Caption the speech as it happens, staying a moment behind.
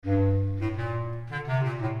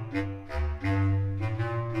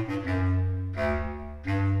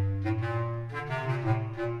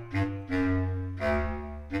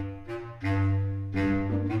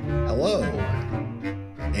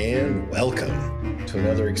welcome to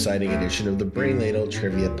another exciting edition of the Brain Ladle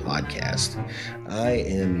Trivia Podcast. I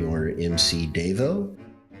am your MC Davo.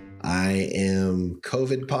 I am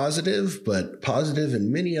COVID positive, but positive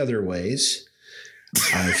in many other ways.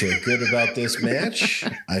 I feel good about this match.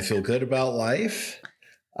 I feel good about life.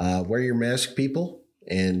 Wear your mask, people,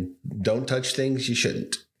 and don't touch things you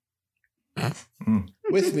shouldn't.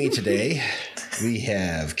 With me today, we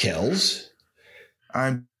have Kells.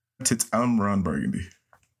 I'm Ron Burgundy.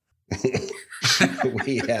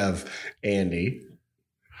 We have Andy.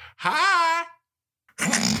 Hi.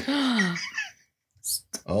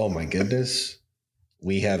 Oh my goodness.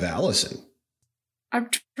 We have Allison. I'm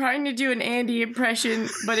trying to do an Andy impression,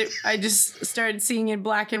 but I just started seeing in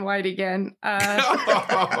black and white again.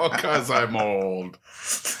 Because I'm old.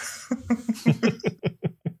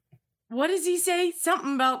 What does he say?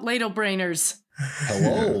 Something about ladle brainers.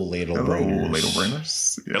 Hello, ladle brainers. Ladle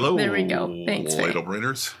brainers. Yeah. Hello. There we go. Thanks, Faye. Ladle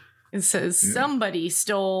brainers. It says, somebody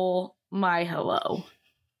stole my hello.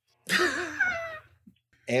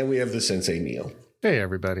 And we have the Sensei Neil. Hey,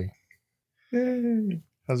 everybody. Hey.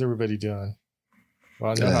 How's everybody doing?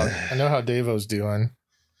 Well, I know how Davo's doing.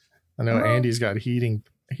 I know Andy's got heating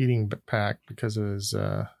pack because of his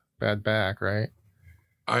bad back, right?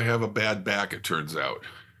 I have a bad back, it turns out.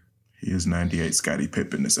 He is 98 Scottie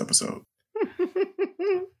Pippen this episode.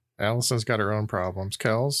 Allison's got her own problems.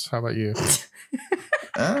 Kels, how about you?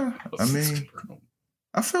 I mean,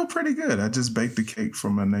 I feel pretty good. I just baked a cake for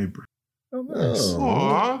my neighbor. Oh, nice.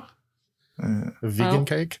 Aww. A vegan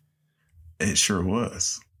cake? It sure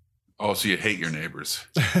was. Oh, so you hate your neighbors.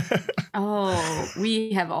 Oh,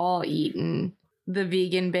 we have all eaten the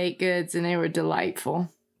vegan baked goods, and they were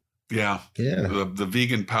delightful. Yeah. Yeah. The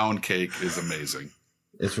vegan pound cake is amazing.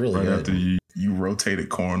 It's really Right good. after you rotated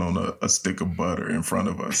corn on a stick of butter in front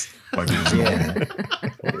of us. Like it was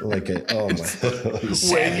normal. Like oh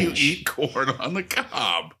my. When you eat corn on the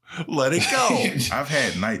cob, let it go. I've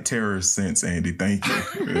had night terrors since, Andy. Thank you.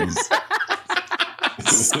 It was the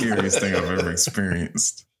scariest thing I've ever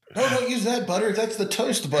experienced. No, don't use that butter. That's the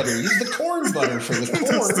toast butter. Use the corn butter for the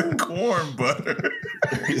corn. That's the corn butter.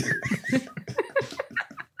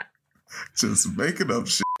 Just making up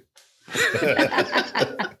shit.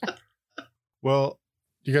 Well,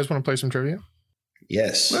 do you guys want to play some trivia?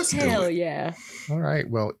 Yes. Let's do Hell it. yeah. All right.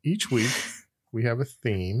 Well, each week we have a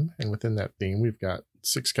theme, and within that theme, we've got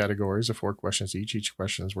 6 categories of 4 questions each. Each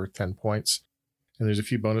question is worth 10 points, and there's a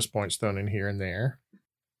few bonus points thrown in here and there.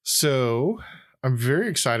 So I'm very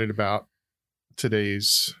excited about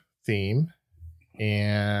today's theme,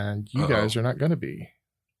 and you guys are not going to be.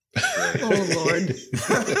 Oh, Lord.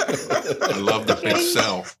 I love the big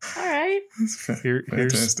cell. All right.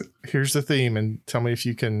 Here's the theme, and tell me if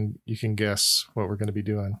you can guess what we're going to be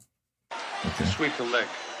doing. Okay. Sweep the leg.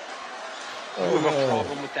 You have a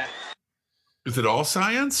problem with that? Is it all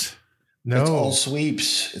science? No, It's all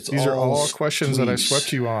sweeps. these are all questions that I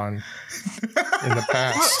swept you on in the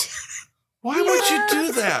past. Why would you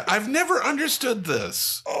do that? I've never understood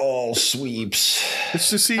this. All sweeps. It's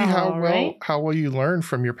to see All right. how well you learn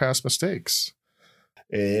from your past mistakes.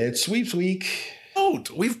 It's sweeps week. Oh,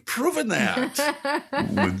 we've proven that.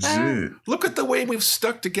 Legit. Look at the way we've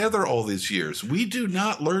stuck together all these years. We do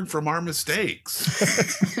not learn from our mistakes.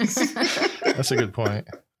 That's a good point.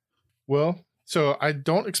 Well, so I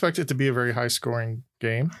don't expect it to be a very high scoring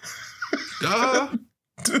game. Duh.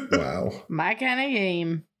 Wow. My kind of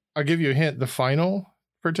game. I'll give you a hint. The final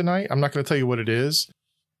for tonight, I'm not going to tell you what it is,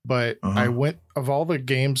 but I went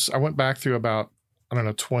back through about,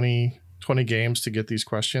 20 games to get these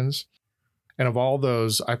questions. And of all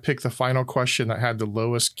those, I picked the final question that had the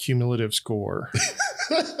lowest cumulative score.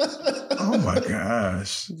 Oh my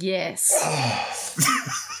gosh. Yes.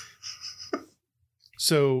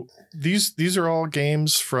 So these are all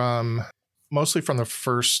games mostly from the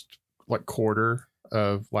first quarter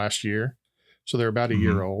of last year. So they're about a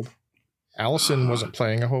year old. Allison wasn't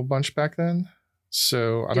playing a whole bunch back then.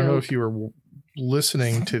 So I don't know if you were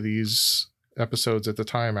listening to these episodes at the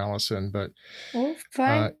time, Allison, but We'll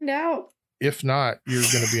find out. if not, you're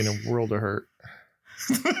going to be in a world of hurt.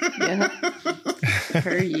 Yeah.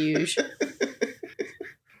 Per usual.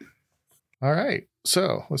 All right.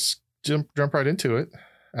 So let's jump right into it.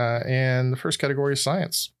 And the first category is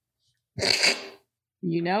science.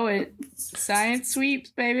 You know it. Science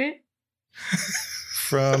sweeps, baby.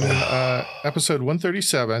 From episode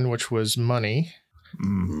 137, which was money.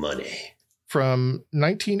 Money. From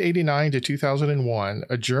 1989 to 2001,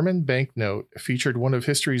 a German banknote featured one of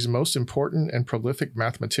history's most important and prolific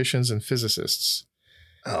mathematicians and physicists.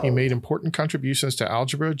 Oh. He made important contributions to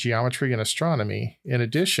algebra, geometry, and astronomy. In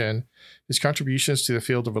addition, his contributions to the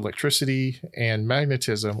field of electricity and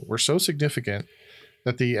magnetism were so significant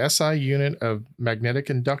that the SI unit of magnetic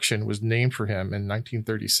induction was named for him in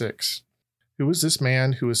 1936. Who was this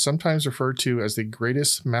man who is sometimes referred to as the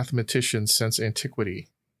greatest mathematician since antiquity?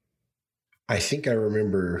 I think I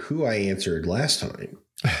remember who I answered last time.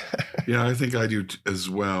 Yeah, I think I do as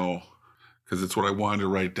well, because it's what I wanted to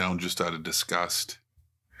write down just out of disgust.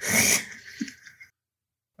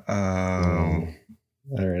 All right,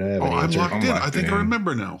 I have an I'm answer. locked in. I think I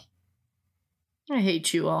remember now. I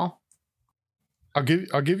hate you all. I'll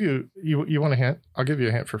give you want a hint? I'll give you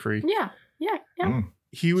a hint for free. Yeah.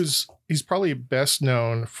 He's probably best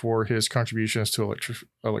known for his contributions to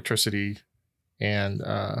electricity and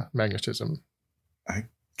magnetism. I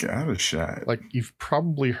got a shot. Like, you've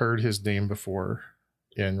probably heard his name before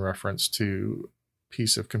in reference to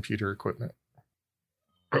piece of computer equipment.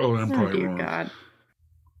 Oh, I'm Oh, probably dear wrong. God.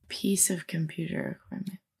 Piece of computer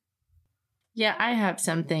equipment. Yeah, I have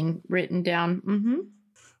something written down. Mm-hmm.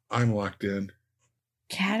 I'm locked in.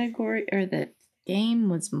 Category or the game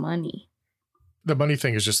was money. The money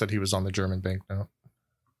thing is just that he was on the German banknote.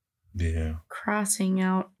 Yeah. Crossing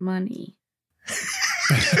out money.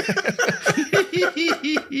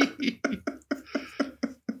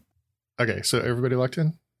 Okay, so everybody locked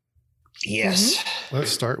in? Yes.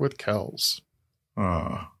 Let's start with Kells.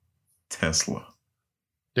 Tesla.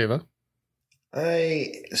 Deva?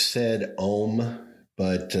 I said ohm,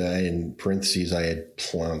 but in parentheses I had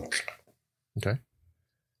Planck. Okay.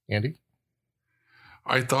 Andy?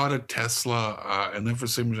 I thought of Tesla, and then for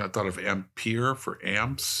some reason I thought of ampere for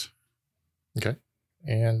amps. Okay.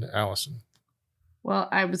 And Allison? Well,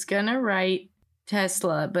 I was going to write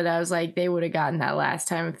Tesla, but I was like, they would have gotten that last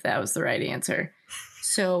time if that was the right answer.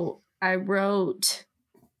 So I wrote,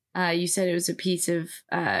 you said it was a piece of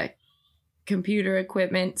computer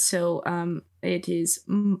equipment. So it is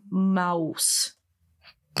mouse.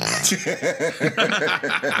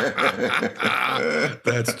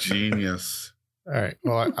 That's genius. All right.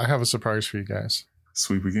 Well, I have a surprise for you guys.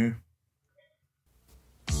 Sweep again.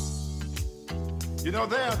 You know,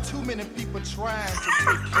 there are too many people trying to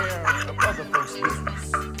take care of other folks'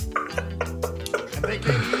 business. And they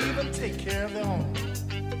can't even take care of their own.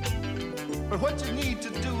 But what you need to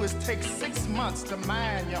do is take 6 months to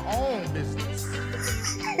mind your own business.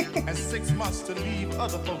 And 6 months to leave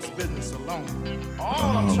other folks' business alone.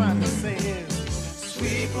 All I'm trying to say is,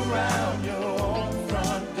 sweep around your own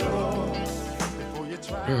front door before you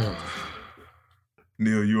try.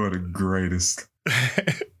 Neil, you are the greatest.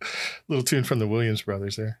 Little tune from the Williams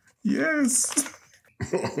brothers there. Yes.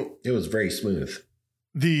 It was very smooth.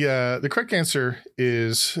 The correct answer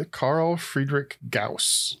is Carl Friedrich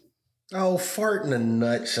Gauss. Oh, fart in a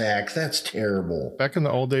nutsack. That's terrible. Back in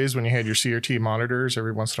the old days when you had your CRT monitors,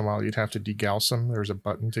 every once in a while you'd have to degauss them. There was a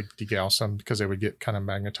button to degauss them because they would get kind of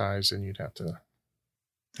magnetized and you'd have to...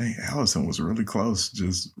 Dang, Allison was really close.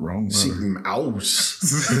 Just wrong See, letter. mouse.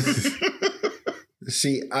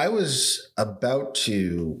 See, I was about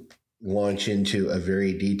to launch into a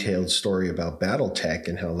very detailed story about Battletech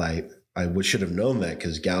and how I should have known that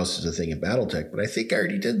because Gauss is a thing in Battletech, but I think I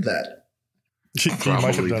already did that. You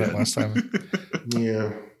might have done it last time.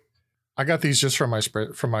 Yeah. I got these just from my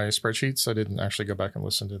spreadsheets. I didn't actually go back and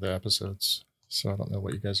listen to the episodes, so I don't know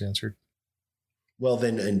what you guys answered. Well,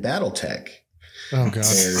 then in Battletech, Oh god.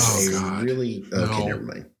 there's God. really okay.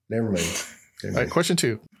 No. Never mind. All right, question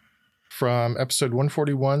 2 from episode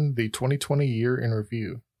 141, the 2020 year in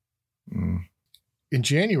review. Mm. In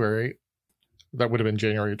January, that would have been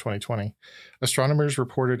January of 2020, astronomers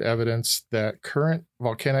reported evidence that current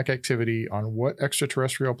volcanic activity on what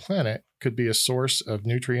extraterrestrial planet could be a source of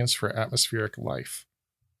nutrients for atmospheric life?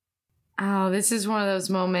 Oh, this is one of those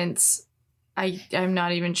moments I'm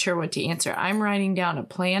not even sure what to answer. I'm writing down a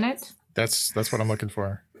planet. That's what I'm looking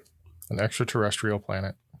for. An extraterrestrial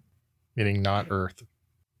planet, meaning not Earth.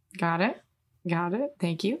 Got it.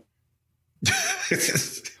 Thank you.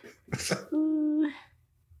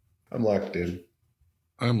 I'm locked in.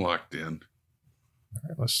 I'm locked in. All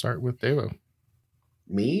right, let's start with Devo.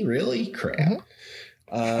 Me? Really? Crap.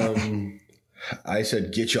 I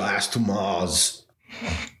said, get your ass to Mars.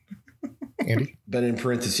 Andy? But in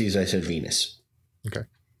parentheses, I said Venus. Okay.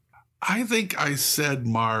 I think I said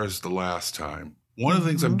Mars the last time. One of the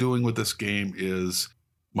things I'm doing with this game is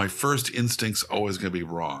my first instinct's always going to be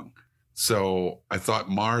wrong. So I thought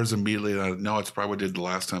Mars immediately. No, it's probably what I did the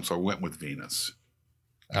last time. So I went with Venus.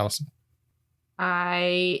 Allison?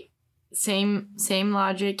 Same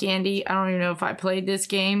logic, Andy. I don't even know if I played this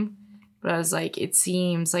game, but I was like, it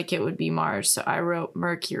seems like it would be Mars, so I wrote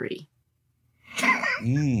Mercury.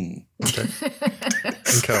 Mm. Okay.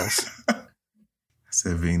 And Kels. I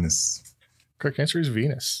said Venus. Correct answer is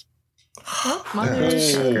Venus. Oh, mother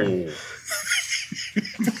sucker.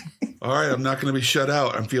 All right, I'm not going to be shut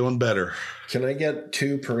out. I'm feeling better. Can I get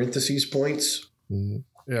 2 parentheses points?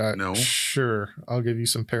 Yeah, No. Sure. I'll give you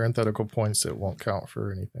some parenthetical points that won't count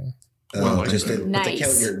for anything. Well, Just but but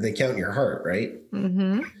Nice. they count your heart, right?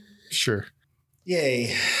 Mm-hmm. Sure.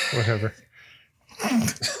 Yay. Whatever.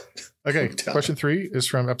 Okay, Tell question 3 is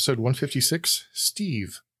from episode 156.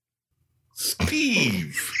 Steve.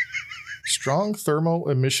 Steve. Strong thermal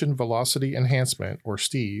emission velocity enhancement, or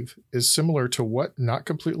STEVE, is similar to what not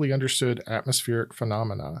completely understood atmospheric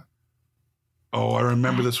phenomena? Oh, I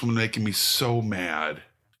remember this one making me so mad.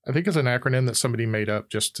 I think it's an acronym that somebody made up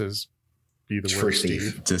just to be the It's word for Steve.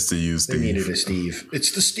 Steve. Just to use They needed Steve. a Steve.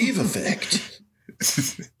 It's the Steve effect.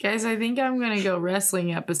 Guys, I think I'm going to go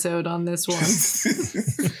wrestling episode on this one.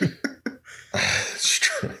 It's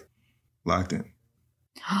true. Locked in.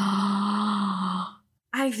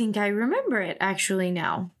 I think I remember it actually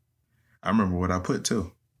now. I remember what I put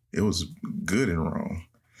too. It was good and wrong.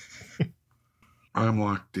 I'm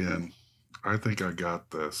locked in. I think I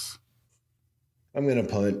got this. I'm going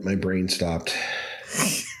to punt. My brain stopped.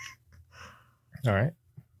 All right.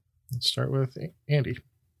 Let's start with Andy.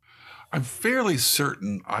 I'm fairly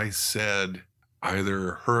certain I said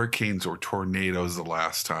either hurricanes or tornadoes the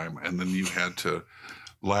last time, and then you had to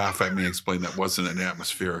laugh at me and explain that wasn't an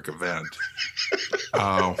atmospheric event.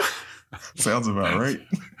 Sounds about right.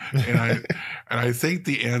 And I think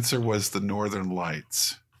the answer was the Northern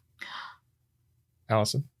Lights.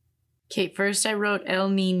 Allison. Okay, first I wrote El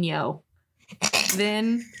Nino.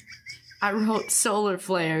 Then I wrote solar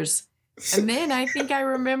flares. And then I think I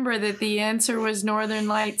remember that the answer was Northern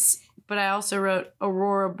Lights, but I also wrote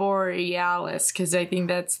Aurora Borealis because I think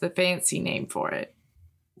that's the fancy name for it.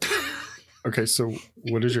 Okay, so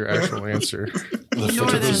what is your actual answer?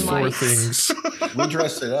 Northern Those 4 Lights. things. We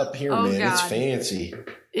dressed it up here, Oh, man. It's God. fancy.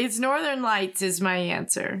 It's Northern Lights is my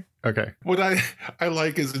answer. Okay. What I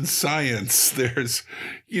like is in science, there's,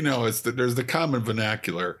 there's the common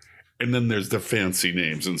vernacular, and then there's the fancy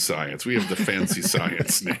names in science. We have the fancy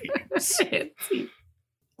science names.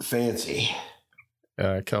 Fancy.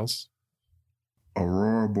 Kels.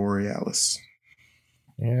 Aurora Borealis.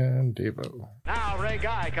 And Devo. Now Ray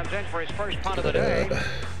Guy comes in for his first punt of the day.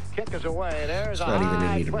 Kick is away. There's It's a not even in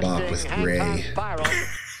high me to balk with twisting Ray. hang-time spiral.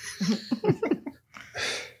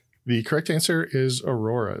 The correct answer is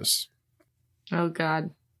auroras. Oh,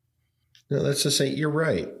 God. No, that's the same. You're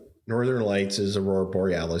right. Northern Lights is Aurora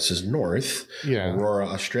Borealis is north. Yeah, Aurora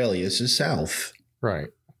Australis is south. right.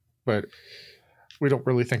 But we don't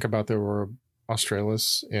really think about the aurora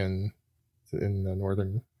australis in the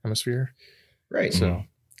northern hemisphere. Right. So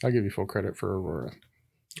I'll give you full credit for aurora.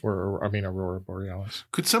 Aurora Borealis.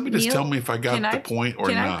 Could somebody just Neil, tell me if I got can the I- point or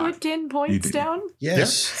Can not? I put 10 You points did. down?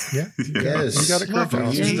 Yes. Yeah. Yes. You got it correct, We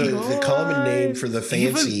Allison. used the Boy. common name for the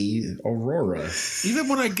fancy Aurora. Even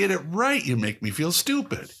when I get it right, you make me feel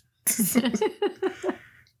stupid.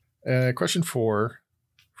 Question 4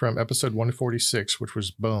 from episode 146, which was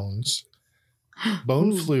bones.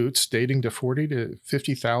 Bone Ooh. flutes dating to 40 to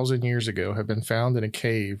 50,000 years ago have been found in a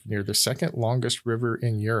cave near the second longest river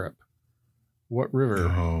in Europe. What river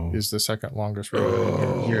Oh. is the second longest river in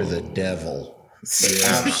Europe? You're the devil. The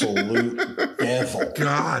absolute devil.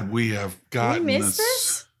 God, we have We gotten missed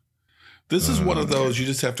this? This is one of those you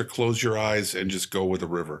just have to close your eyes and just go with the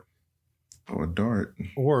river. Or dart.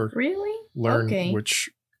 Or Really? learn Okay. which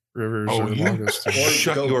rivers Oh, are the you longest. Or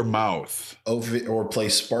shut go- your mouth. Or play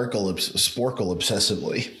Sporkle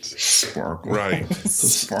obsessively. Sparkle. Right.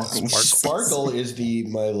 Sparkle. Sparkle is the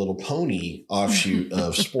My Little Pony offshoot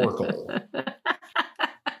of Sporkle.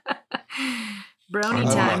 Brownie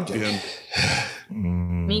I'm time. locked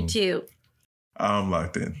in. Me too. I'm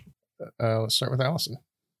locked in. Let's start with Allison.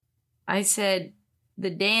 I said the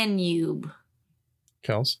Danube.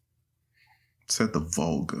 Kels. Said the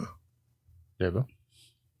Volga. Devo.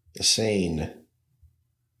 The Seine.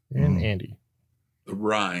 And Andy. The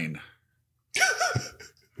Rhine.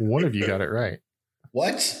 One of you got it right.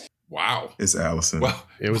 What? Wow. It's Allison. Well,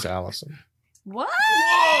 It was Allison. What?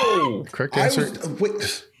 whoa! Correct I answer. was,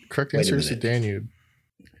 wait, Correct Wait a answer is the minute. Danube.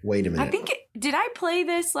 wait a minute. I think did I play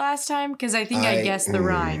this last time? Because I think I guessed the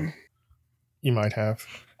Rhine. You might have.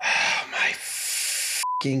 Oh, my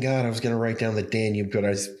fucking God. I was going to write down the Danube, but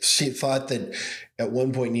I thought that at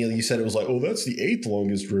one point, Neil, you said it was like, oh, that's the 8th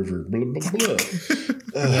longest river. Blah, blah, blah.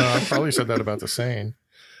 No, I probably said that about the Seine.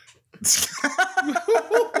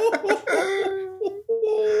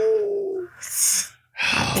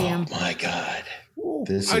 Oh, Damn. my God.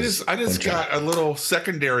 This I is just bunch of- got a little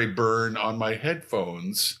secondary burn on my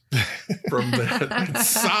headphones from that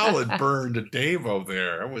solid burn to Davo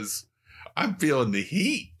there. I'm feeling the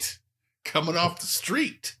heat coming off the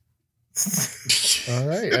street. All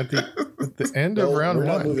right. At the end of Well, round we're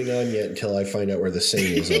not one. moving on yet until I find out where the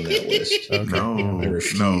same is on that list. Okay. I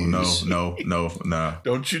refuse. No.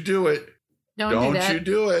 Don't you do it. Don't do that. you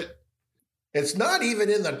do it. It's not even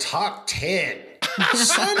in the top 10.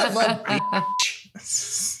 Son of a bitch.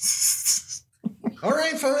 All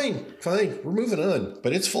right, fine. We're moving on.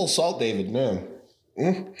 But it's full salt, David, now.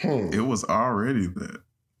 Mhm. It was already that.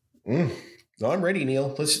 No, I'm ready,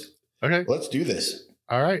 Neil. Okay. Let's do this.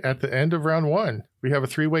 All right. At the end of round one, we have a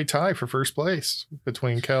 3-way tie for first place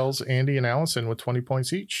between Kels, Andy, and Allison with 20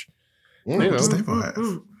 points each. Mm. What's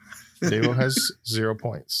Davo have? Davo has 0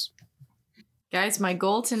 points. Guys, my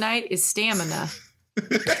goal tonight is stamina.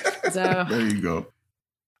 So There you go.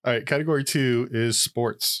 All right. Category 2 is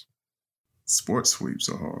sports. Sports sweeps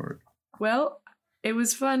are hard. well, it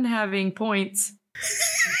was fun having points.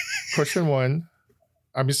 Question one.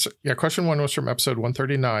 Question one was from episode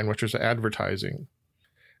 139, which was advertising.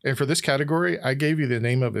 And for this category, I gave you the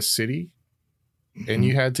name of a city, and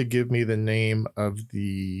you had to give me the name of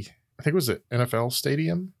the, I think it was the NFL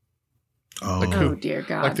stadium, Oh, Like Oh dear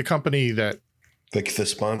God. like the company that, The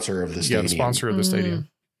sponsor of the stadium. the sponsor of the stadium.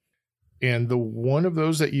 And the one of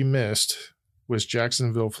those that you missed was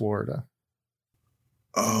Jacksonville, Florida.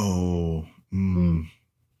 oh.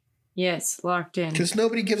 Yes, locked in. Because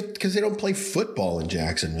they don't play football in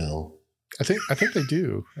Jacksonville. I think they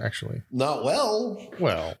do, actually. Not well.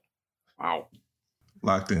 Well, Wow.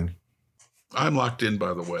 Locked in. I'm locked in,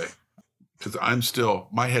 by the way, because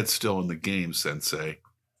my head's still in the game, Sensei.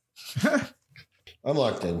 I'm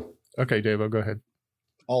locked in. okay, Davo, go ahead.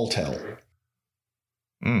 I'll tell.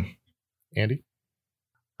 Andy?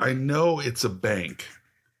 I know it's a bank,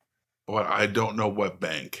 but I don't know what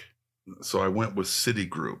bank. So I went with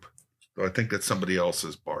Citigroup. So I think that's somebody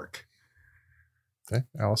else's bark. Okay,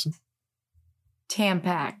 Allison?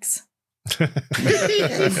 Tampax.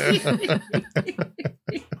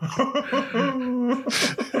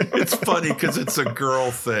 It's funny because it's a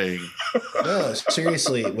girl thing. No,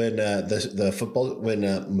 seriously, when the football, when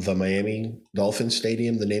the Miami Dolphins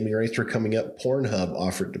stadium, the naming rights were coming up, Pornhub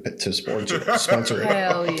offered to sponsor it.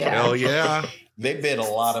 Hell yeah. Hell yeah. They bid a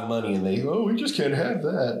lot of money, and we just can't have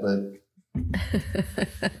that. But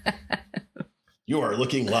you are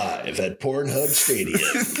looking live at Pornhub Stadium.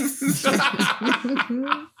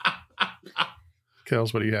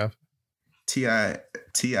 Kels, what do you have?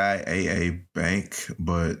 TIAA Bank,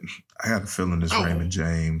 but I got a feeling it's Oh. Raymond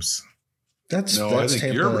James. That's I think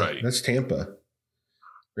Tampa. you're right. That's Tampa.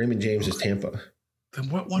 Raymond James is Tampa. Then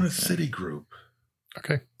what one is Citigroup?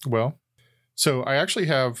 Okay, well, so I actually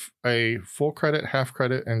have a full credit, half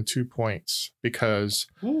credit, and 2 points because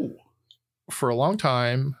Ooh. for a long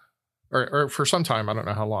time, or for some time, I don't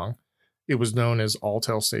know how long, it was known as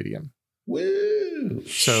Alltel Stadium. Woo!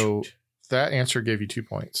 So that answer gave you 2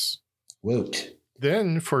 points. Woot.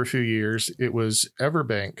 Then for a few years, it was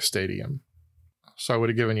Everbank Stadium. So I would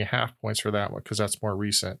have given you half points for that one because that's more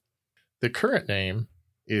recent. The current name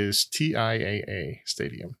is TIAA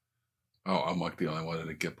Stadium. Oh, I'm like the only one that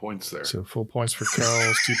didn't get points there. So full points for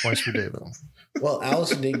Kels, 2 points for Davo. Well,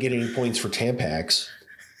 Allison didn't get any points for Tampax.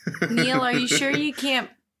 Neil, are you sure you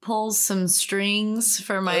can't pull some strings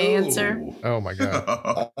for my answer? Oh my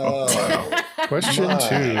God. Oh. Question My.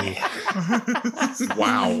 2.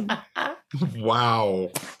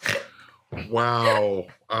 Wow. Wow.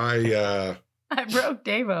 I broke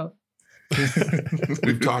Davo.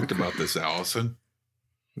 We've talked about this, Allison.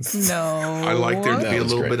 No. I like there to That be a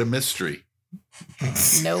was little great. bit of mystery.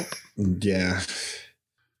 Nope. Yeah.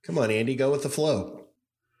 Come on, Andy, go with the flow.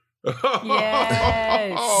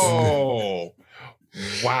 Yes. Oh,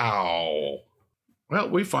 wow. Well,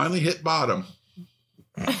 we finally hit bottom.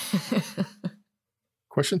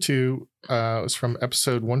 Question 2 was from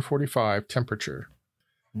episode 145, Temperature.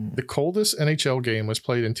 The coldest NHL game was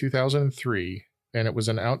played in 2003, and it was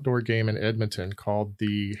an outdoor game in Edmonton called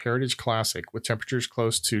the Heritage Classic with temperatures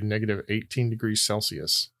close to negative 18 degrees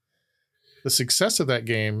Celsius. The success of that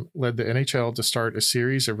game led the NHL to start a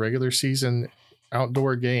series of regular season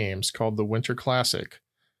outdoor games called the Winter Classic,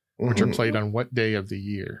 which are played on what day of the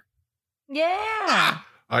year? Yeah.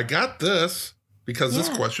 I got this because this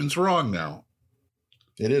Yeah. question's wrong now.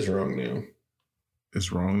 It is wrong now.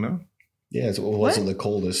 It's wrong now. Yeah, it wasn't the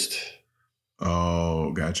coldest.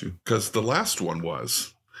 Oh, got you. Because the last one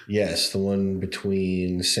was. Yes, the one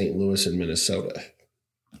between St. Louis and Minnesota.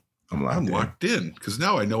 I'm I'm locked in. locked in because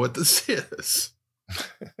now I know what this is.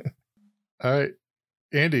 All right.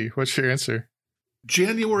 Andy, what's your answer?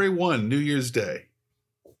 January 1, New Year's Day.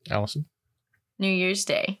 Allison, New Year's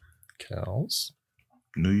Day. Kels,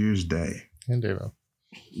 New Year's Day. and Devo.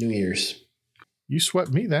 New Year's. You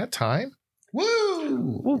swept me that time.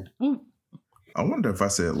 Woo! I wonder if I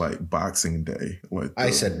said like Boxing Day. Like I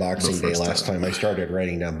said Boxing the Day first last time. I started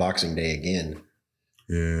writing down Boxing Day again.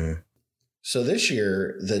 Yeah. So this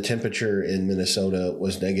year, the temperature in Minnesota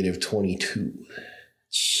was negative 22.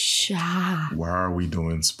 Sha. Why are we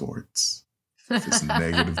doing sports? If it's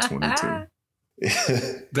negative 22.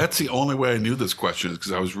 That's the only way I knew this question is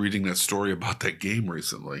because I was reading that story about that game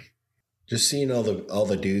recently. Just seeing all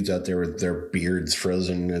the dudes out there with their beards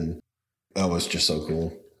frozen, and oh, it's just so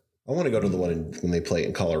cool. I want to go to the one when they play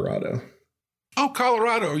in Colorado. Oh,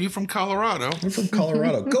 Colorado. Are you from Colorado? I'm from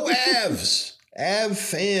Colorado. Go Avs! Av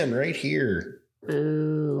fan right here.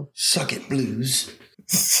 Boo. Suck it, Blues.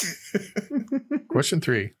 Question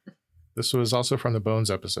 3. This was also from the Bones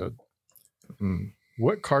episode. Mm.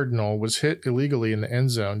 What Cardinal was hit illegally in the end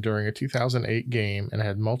zone during a 2008 game and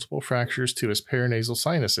had multiple fractures to his paranasal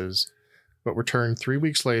sinuses, but returned 3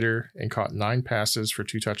 weeks later and caught 9 passes for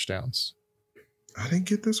 2 touchdowns? I didn't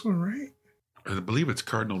get this one right. I believe it's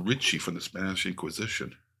Cardinal Ritchie from the Spanish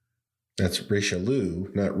Inquisition. That's Richelieu,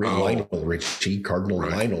 not Oh. Lionel Richie. Cardinal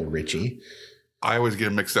Right. Lionel Richie. I always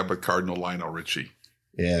get mixed up with Cardinal Lionel Richie.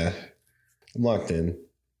 Yeah. I'm locked in.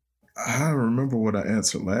 I remember what I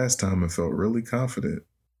answered last time and felt really confident.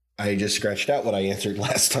 I just scratched out what I answered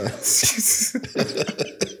last time.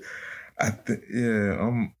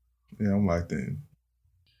 I'm locked in.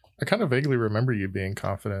 I kind of vaguely remember you being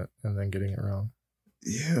confident and then getting it wrong.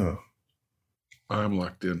 Yeah. I'm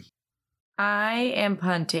locked in. I am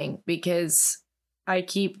punting because I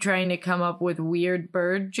keep trying to come up with weird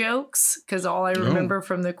bird jokes because all I remember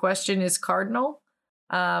from the question is cardinal.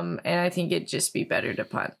 And I think it'd just be better to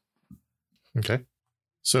punt. Okay.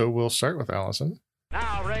 So we'll start with Allison.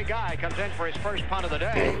 Now Ray Guy comes in for his first punt of the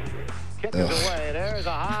day. Kick is Ugh. away. There's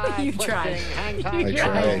a high You twisting tried. hang time. I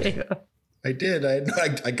tried. tried. I did.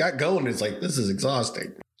 I got going. It's like, this is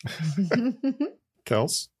exhausting.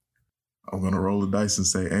 Kels, I'm going to roll the dice and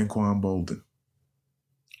say Anquan Bolden.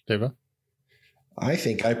 Deva, I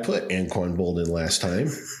think I put Anquan Bolden last time.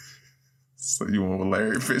 So you went with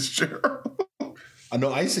Larry Fitzgerald?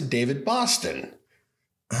 No, I said David Boston.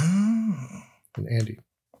 Oh. and Andy.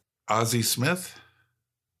 Ozzie Smith,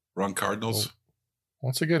 Run Cardinals.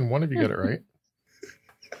 Once again, one of you got it right.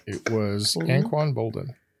 It was Anquan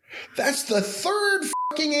Bolden. That's the third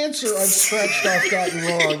fucking answer I've scratched off gotten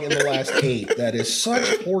wrong in the last 8. That is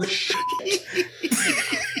such horse shit.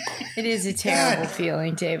 It is a terrible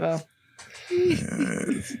feeling, Tavo.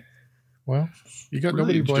 Yeah. Well, you got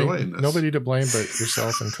Really enjoying nobody this. nobody to blame but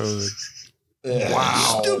yourself and COVID. Ugh,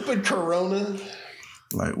 Wow. Stupid Corona.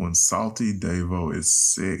 Like when Salty Davo is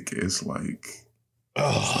sick, it's like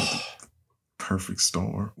Oh. perfect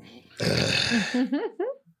storm.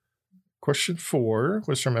 Question 4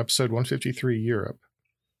 was from episode 153, Europe.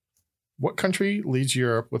 What country leads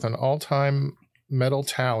Europe with an all-time medal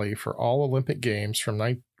tally for all Olympic Games from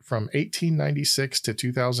 1896 to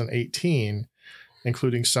 2018,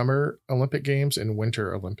 including Summer Olympic Games and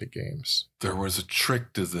Winter Olympic Games? There was a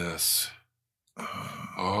trick to this.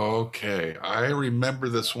 Okay. I remember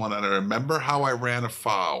this one, and I remember how I ran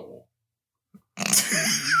afoul.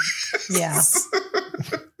 Yeah.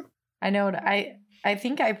 I know what I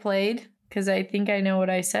think I played because I think I know what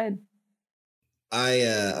I said.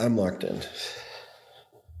 I'm locked in.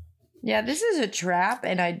 Yeah, this is a trap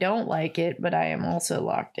and I don't like it, but I am also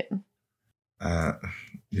locked in.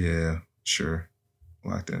 Yeah, sure.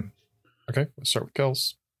 Locked in. Okay, let's start with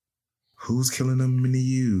Kels. Who's killing them in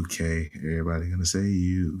the UK? Everybody gonna say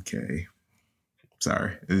UK.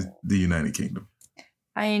 Sorry, it's the United Kingdom.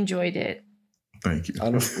 I enjoyed it. Thank you. I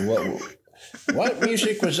don't, what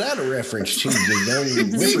music was that a reference to? The young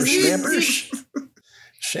whippersnappers?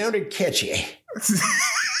 Sounded catchy.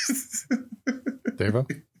 Deva,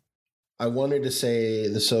 I wanted to say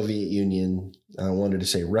the Soviet Union. I wanted to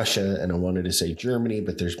say Russia, and I wanted to say Germany,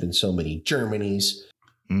 but there's been so many Germanys.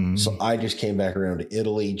 Mhm. So I just came back around to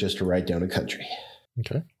Italy just to write down a country.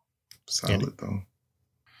 okay. Solid though.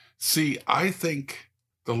 See, I think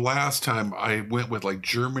the last time I went with like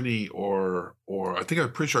Germany or I think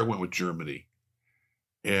I'm pretty sure I went with Germany.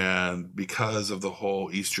 And because of the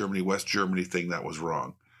whole East Germany, West Germany thing, that was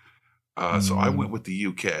wrong. So I went with the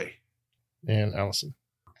UK. And Allison.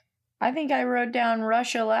 I think I wrote down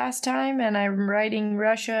Russia last time and I'm writing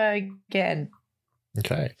Russia again.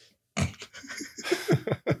 Okay.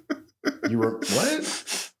 You were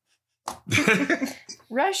what?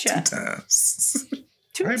 Russia. Times.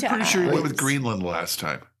 2 I'm times. pretty sure you went with Greenland last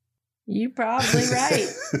time. You're probably right.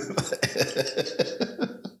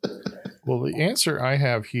 Well, the answer I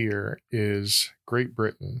have here is Great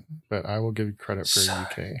Britain, but I will give you credit for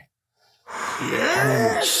UK.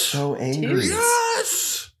 I'm so angry.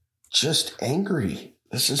 Yes. Just angry.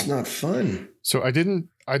 This is not fun. So I didn't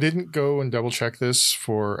go and double check this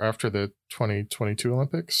for after the 2022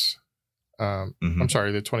 Olympics. I'm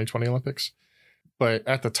sorry, the 2020 Olympics. But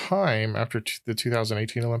at the time, after the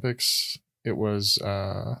 2018 Olympics, it was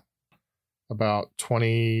about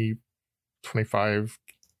 20, 25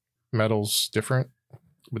 medals different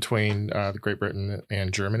between the Great Britain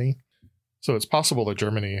and Germany. So it's possible that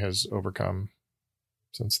Germany has overcome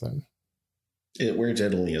since then. Where's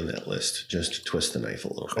Italy on that list? Just twist the knife a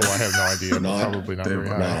little. Oh, I have no idea. Not- Probably not They, very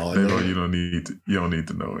high. No, they no. don't, you don't need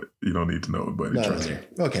to know it. You don't need to know it, buddy. Not on Trust me.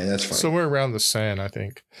 there. Okay, that's fine. So we're around the Seine, I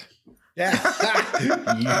think. Yeah.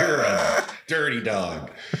 You're a dirty dog.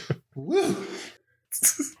 Woo.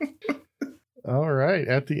 All right.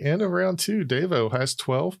 At the end of round 2, Davo has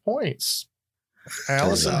 12 points.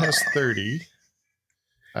 Allison has 30.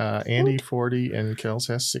 Andy 40, and Kels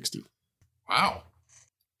has 60. Wow.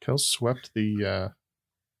 Kels swept the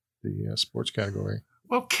sports category.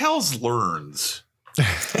 Well, Kels learns.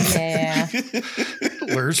 Yeah.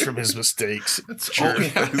 Learns from his mistakes.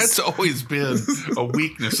 That's always been a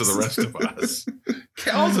weakness of the rest of us.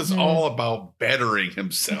 Kels is all about bettering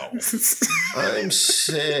himself. I'm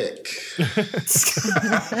sick.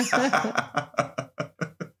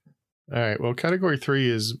 All right. Well, category 3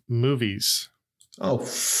 is movies. Oh,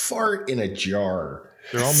 fart in a jar.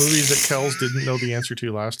 They're all movies that Kels didn't know the answer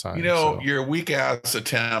to last time. You know, so. your weak ass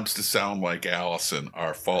attempts to sound like Allison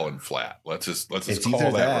are falling flat. Let's just It's call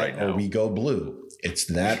either that right or now. we go blue. It's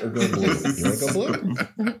that or go blue. You want to go blue?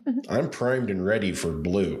 I'm primed and ready for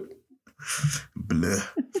blue. Bleh.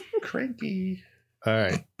 Cranky. All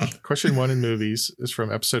right. Question 1 in movies is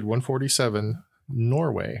from episode 147,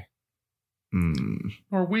 Norway.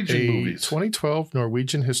 Norwegian A movies. 2012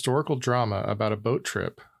 Norwegian historical drama about a boat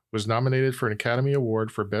trip was nominated for an Academy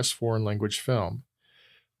Award for Best Foreign Language Film.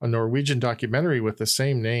 A Norwegian documentary with the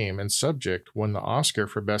same name and subject won the Oscar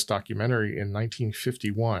for Best Documentary in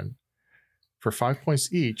 1951. For 5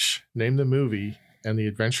 points each, name the movie and the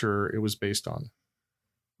adventurer it was based on.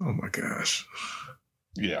 Oh my gosh.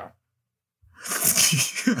 Yeah.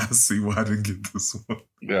 I see why I didn't get this one.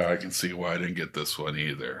 Yeah, I can see why I didn't get this one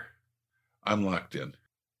either. I'm locked in.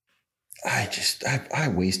 I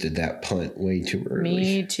wasted that punt way too early.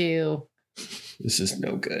 Me too. This is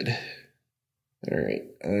no good. All right.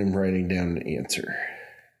 I'm writing down an answer.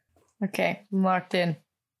 Okay, I'm locked in.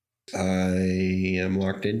 I am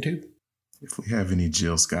locked in too. If we have any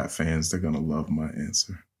Jill Scott fans, they're going to love my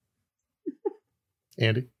answer.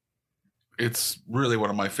 Andy? It's really one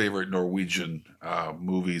of my favorite Norwegian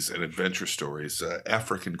movies and adventure stories.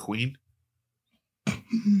 African Queen.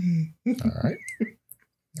 All right.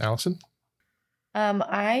 Allison?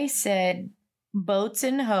 I said Boats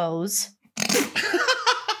and Hoes.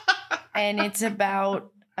 And it's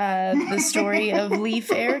about the story of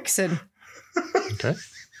Leif Erikson. Okay.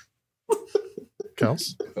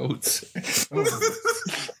 Kels? Oats.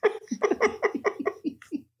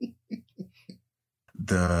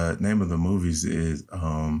 The name of the movies is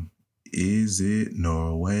It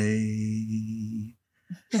Norway?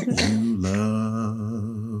 You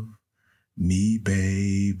love me,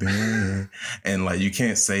 baby. And like you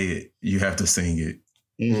can't say it, you have to sing it.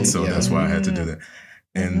 So Yeah. that's why I had to do that.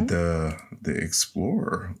 And the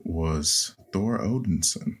explorer was Thor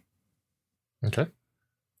Odinson. Okay.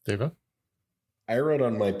 Deva? I wrote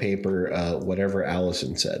on my paper whatever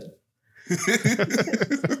Allison said. Who's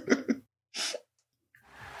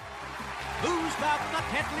got the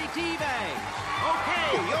Tetley tea bags?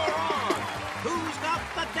 Okay, you're on. Who's got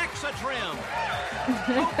the Dexatrim?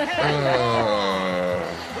 Okay,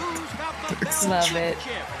 who's got the Bell Love chip it.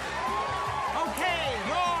 chip? Okay,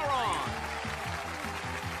 you're on.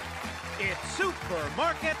 It's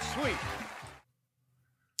Supermarket Sweep.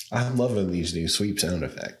 I'm loving these new sweep sound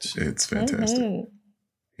effects. It's fantastic. Mhm.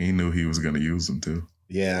 He knew he was going to use them too.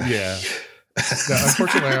 Yeah. Yeah. No,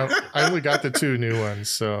 unfortunately, I only got the 2 new ones,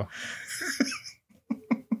 so.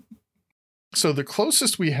 So the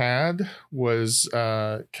closest we had was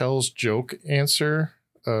Kel's joke answer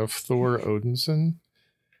of Thor Odinson.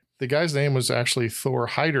 The guy's name was actually Thor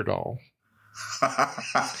Heyerdahl.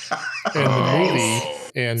 And the movie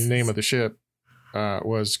and name of the ship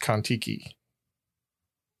was Kon-Tiki.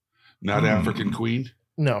 Not African Queen.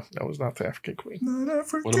 No, that was not the African Queen.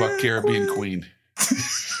 What about Caribbean Queen?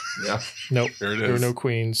 Yeah, Nope. there it There were is. no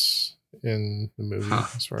queens in the movie, Huh.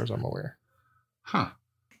 as far as I'm aware. Huh.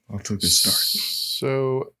 I took a start.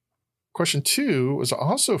 So Question 2 was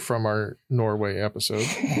also from our Norway episode.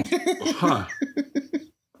 Huh.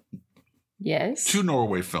 Yes. 2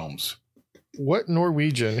 Norway films. What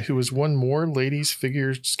Norwegian, who has won more ladies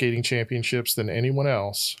figure skating championships than anyone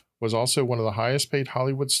else, was also one of the highest paid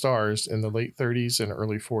Hollywood stars in the late 30s and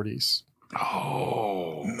early 40s?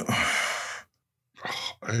 Oh.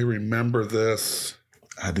 I remember this.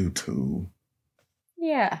 I do too.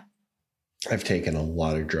 Yeah. I've taken a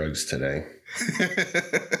lot of drugs today.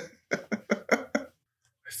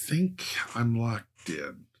 I think I'm locked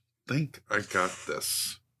in. Think I got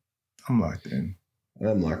this. I'm locked in.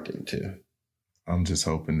 I'm locked in too. I'm just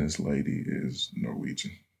hoping this lady is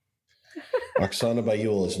Norwegian. Oksana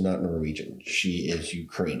Bayul is not Norwegian. She is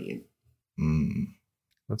Ukrainian.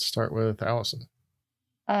 Let's start with Allison.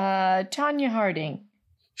 Tanya Harding.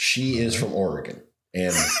 She is from Oregon.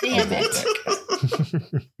 And Damn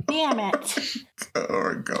it. Damn it.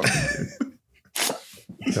 Oregon.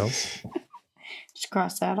 Kels. Just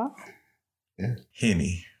cross that off. Yeah.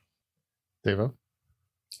 Henny. Devo.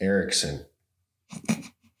 Erickson.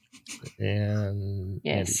 And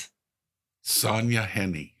Yes. Sonia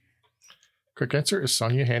Henney. Quick answer is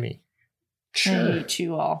Sonia Henny. I Sure. hate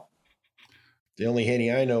you all. The only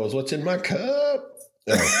Henny I know is what's in my cup.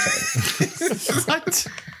 Oh, sorry. What?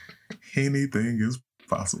 Anything is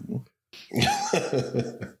possible.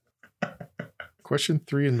 Question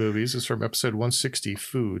 3 in movies is from episode 160,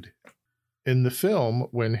 Food. In the film,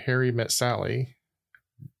 When Harry Met Sally,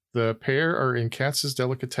 the pair are in Katz's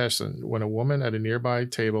Delicatessen when a woman at a nearby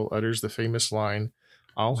table utters the famous line,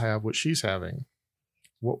 "I'll have what she's having."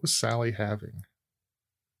 What was Sally having?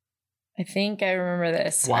 I think I remember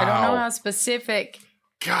this. I don't know Wow. how specific.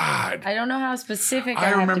 God. I don't know how specific I I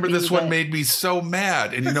have remember to be, this one but- made me so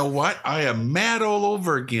mad. And you know what? I am mad all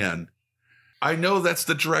over again. I know that's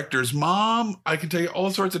the director's mom. I can tell you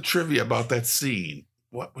all sorts of trivia about that scene.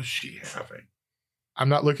 What was she having? I'm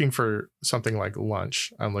not looking for something like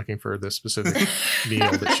lunch. I'm looking for the specific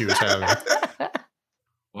meal that she was having.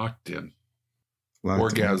 Locked in.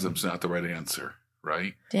 Locked in. Orgasm's not the right answer,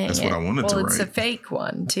 right? Dang That's it. what I wanted to Well, it's a write. fake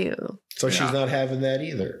one, too. So Yeah. she's not having that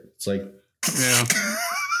either. It's like, Yeah.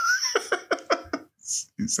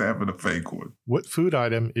 He's having a fake one. What food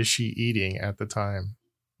item is she eating at the time?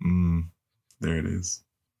 There it is.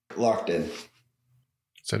 locked in.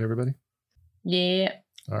 Is that everybody? Yeah.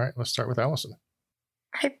 All right, let's start with Allison.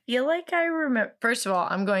 I feel like I remember. First of all,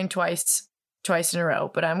 I'm going twice in a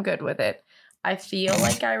row, but I'm good with it. I feel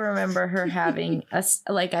like I remember her having I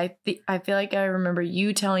feel like I remember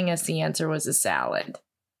you telling us the answer was a salad.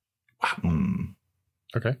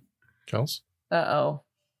 Okay. Kels? Uh-oh.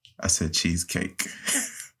 I said cheesecake.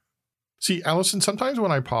 See, Allison, sometimes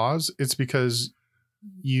when I pause, it's because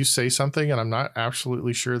you say something and I'm not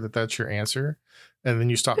absolutely sure that that's your answer. And then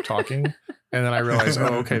you stop talking. And then I realize,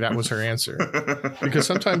 oh, okay, that was her answer. Because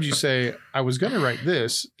sometimes you say, I was going to write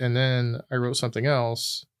this, and then I wrote something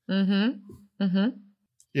else. Mm-hmm. Mm-hmm.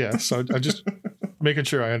 Yeah. So I just making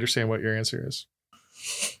sure I understand what your answer is.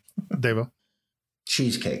 Devo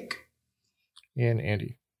Cheesecake. and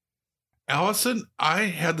Andy. Allison, I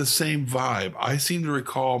had the same vibe. I seem to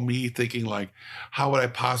recall me thinking like, how would I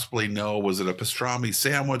possibly know? Was it a pastrami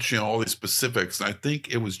sandwich? You know, all these specifics. And I think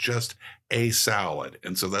it was just a salad.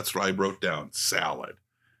 And so that's what I wrote down, salad.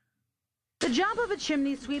 The job of a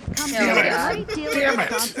chimney sweep comes Oh, with a God. great deal Damn of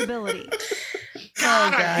it. responsibility.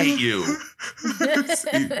 God, I God. hate you.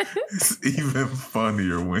 It's even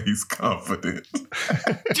funnier when he's confident.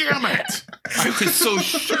 Damn it. I was so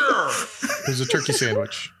sure. It was a turkey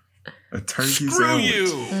sandwich. A turkey Screw sandwich.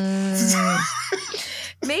 you.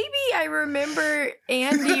 Maybe I remember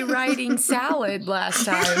Andy writing salad last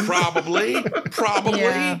time. Probably.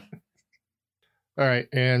 Yeah. All right.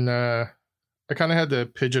 And I kind of had to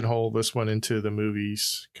pigeonhole this one into the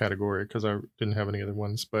movies category because I didn't have any other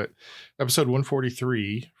ones. But episode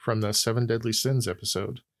 143 from the 7 Deadly Sins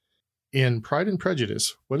episode. In Pride and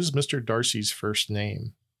Prejudice, what is Mr. Darcy's first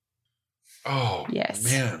name? Oh, Yes.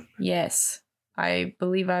 man. Yes. I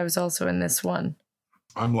believe I was also in this one.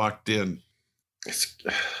 I'm locked in.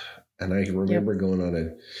 And I remember going on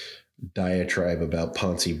a diatribe about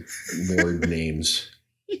Ponzi board names.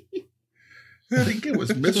 I think it was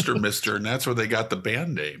Mr. Mister, and that's where they got the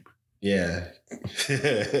band name. Yeah.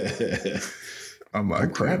 I'm Oh,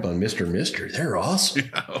 like, crap on Mr. Mister. They're awesome.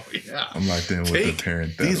 Oh, yeah. I'm locked in with Take the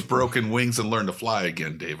parent. these broken wings and learn to fly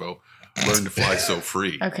again, Davo. Learn to fly so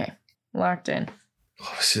free. Okay. Locked in.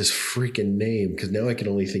 What was his freaking name? Because now I can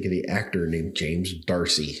only think of the actor named James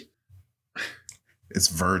Darcy. It's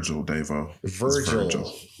Virgil, Davo. It's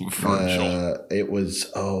Virgil. It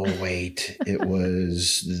was. Oh wait, it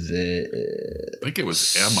was the. I think it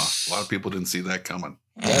was Emma. A lot of people didn't see that coming.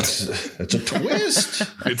 That's a twist.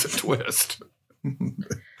 It's a twist.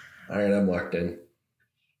 All right, I'm locked in.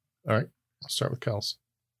 All right, I'll start with Kels.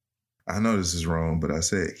 I know this is wrong, but I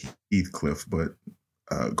said Heathcliff. But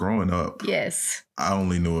growing up, Yes. I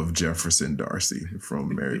only knew of Jefferson Darcy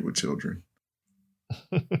from Married with Children.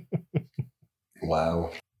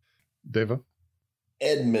 Wow. Deva.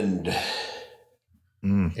 Edmund.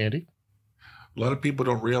 Andy. A lot of people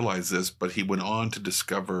don't realize this, but he went on to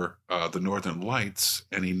discover the Northern Lights,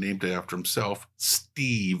 and he named it after himself,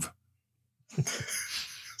 Steve.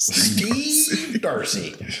 Steve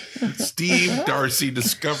Darcy. Steve Darcy,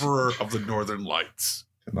 discoverer of the Northern Lights.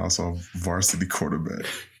 And also varsity quarterback.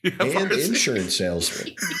 Yeah, And varsity. insurance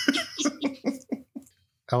salesman.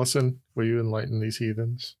 Allison, will you enlighten these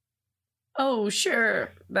heathens? Oh,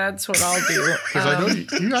 sure. That's what I'll do. Because I know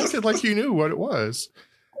you acted like you knew what it was.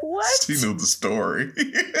 What? She knew the story.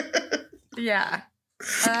 Yeah.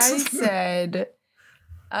 I said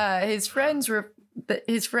his friends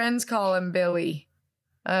call him Billy,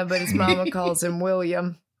 but his mama calls him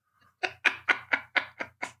William.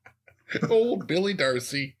 Old Billy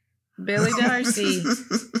Darcy. Billy Darcy.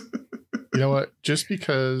 You know what? Just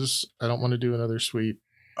because I don't want to do another sweep,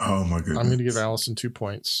 Oh my goodness. I'm going to give Allison 2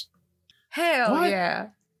 points. Hell What? yeah.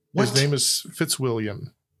 His name is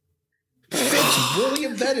Fitzwilliam.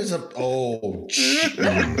 Fitzwilliam, that is a. Oh,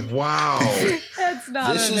 Wow. That's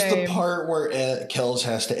not this a is name. the part where Kells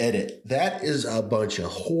has to edit. That is a bunch of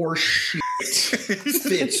horse shit.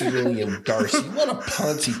 Fitzwilliam Darcy. What a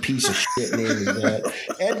poncy piece of shit name is that?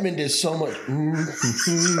 Edmund is so much.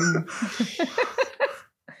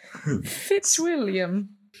 Fitzwilliam.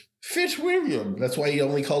 Fitzwilliam. That's why he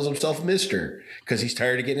only calls himself Mr. Because he's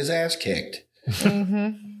tired of getting his ass kicked.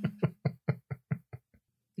 Mm-hmm.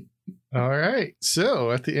 All right.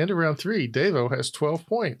 So at the end of round 3, Davo has 12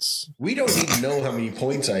 points. We don't need to know how many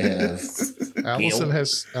points I have. Allison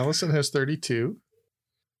has 32.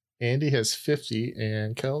 Andy has 50,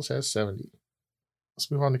 and Kells has 70.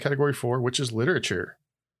 Let's move on to category 4, which is literature.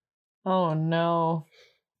 Oh, no.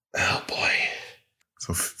 Oh, boy.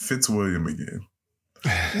 So Fitzwilliam again.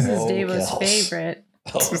 This is Oh, Davo's Kells. favorite.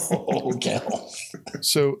 Oh, Kells.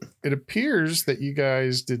 So it appears that you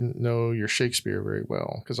guys didn't know your Shakespeare very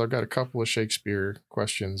well, because I've got a couple of Shakespeare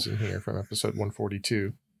questions in here from episode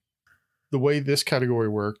 142. The way this category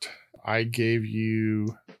worked, I gave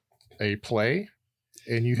you a play,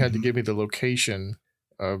 and you had to give me the location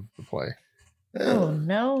of the play. Oh,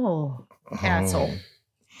 no. Castle.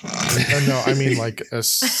 No, I mean like a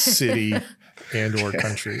city and or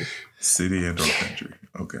country. City and or country.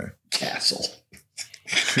 Okay. Castle.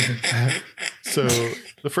 So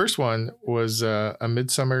the first one was A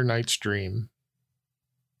Midsummer Night's Dream.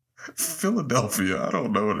 Philadelphia. I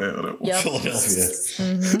don't know that. Yep. Philadelphia.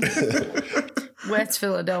 Mhm. West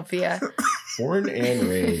Philadelphia. Born and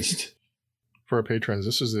raised. For our patrons,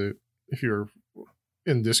 this is if you're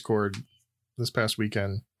in Discord this past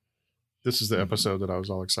weekend, this is the episode that I was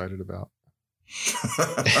all excited about.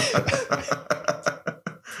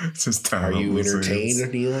 It's just time. Are you of entertained,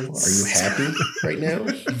 losing. Neil? Are you happy right now?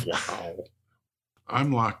 Wow.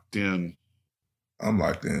 I'm locked in. I'm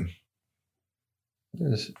locked in.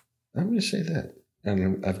 I'm going to say that.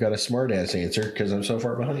 And I've got a smart ass answer because I'm so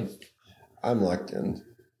far behind. I'm locked in.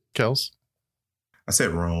 Kels, I said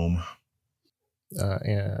Rome.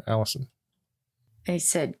 and Allison, I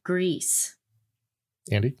said Greece.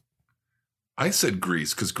 Andy, I said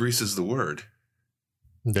Greece because Greece is the word.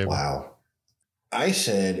 and Dave. Wow. I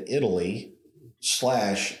said Italy /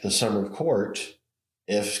 the summer court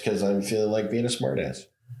because I'm feeling like being a smart ass.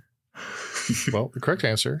 Well, the correct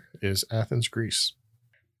answer is Athens, Greece.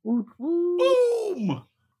 Woot, woot. Boom!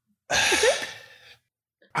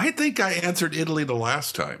 I think I answered Italy the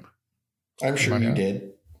last time. I'm sure Come on you now.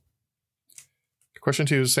 did. Question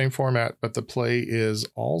 2 is the same format, but the play is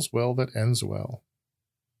All's Well That Ends Well.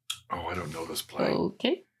 Oh, I don't know this play.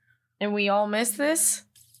 Okay. And we all missed this?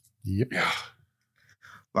 Yep. Yeah.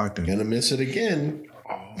 Locked in. Gonna miss it again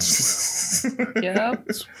Oh, well. Yep.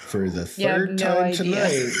 for the You have third no time idea.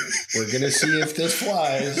 tonight. We're gonna see if this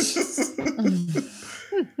flies.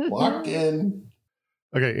 Locked in.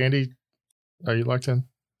 Okay, Andy, are you locked in?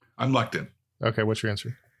 I'm locked in. Okay, what's your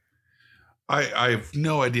answer? I have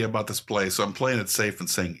no idea about this play, so I'm playing it safe and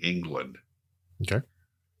saying England. Okay.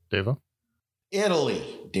 Deva, Italy.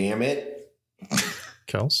 Damn it.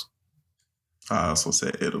 Kels, I also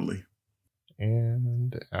said Italy.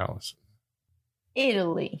 and Allison.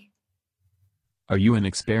 Italy. Are you an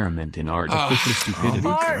experiment in artificial stupidity?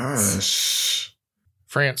 Arts. Gosh.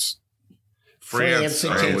 France. France,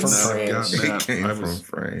 it I came would from not have France. gotten It that. came I from was-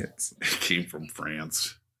 France. It came from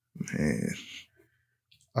France. Man.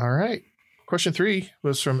 All right. Question 3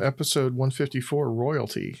 was from episode 154,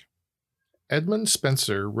 Royalty. Edmund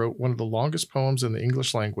Spenser wrote one of the longest poems in the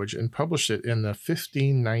English language and published it in the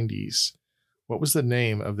 1590s. What was the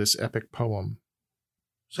name of this epic poem?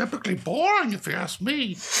 It's epically boring, if you ask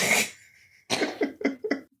me.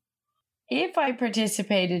 If I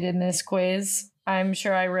participated in this quiz, I'm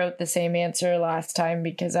sure I wrote the same answer last time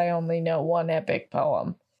because I only know one epic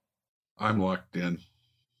poem. I'm locked in.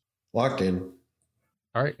 Locked in.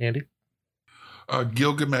 All right, Andy.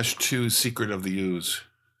 Gilgamesh 2, Secret of the Ooze.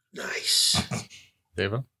 Nice.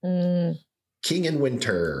 Deva. King in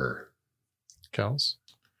Winter. Kels.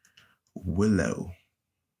 Willow.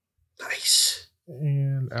 Nice.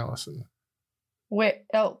 And Allison. I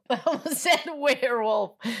almost said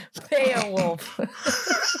werewolf. Beowulf.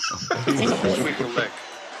 Recollect.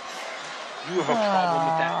 You have a problem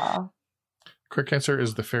with that? Correct answer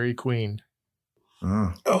is the Fairy Queen.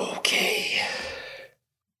 Oh. Okay.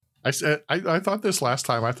 I thought this last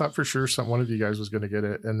time. I thought for sure one of you guys was going to get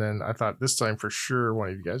it, and then I thought this time for sure one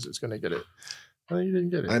of you guys is going to get it. And then you didn't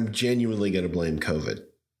get it. I'm genuinely going to blame COVID.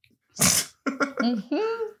 Mm-hmm. All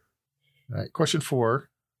right, question 4.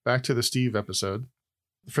 Back to the Steve episode.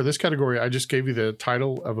 For this category, I just gave you the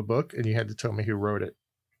title of a book, and you had to tell me who wrote it.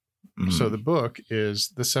 Mm. So the book is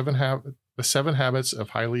The Seven Habits of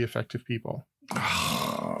Highly Effective People.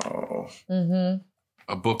 Oh. Mm-hmm.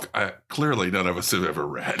 A book clearly none of us have ever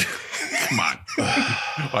read. Come on.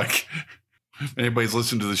 Like, if anybody's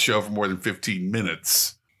listened to the show for more than 15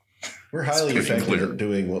 minutes. We're highly It's pretty effective clear. at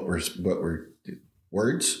doing what we're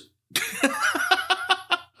words.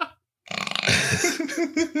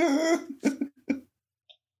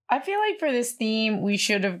 I feel like for this theme, we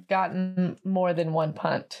should have gotten more than one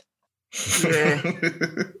punt. I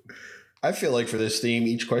feel like for this theme,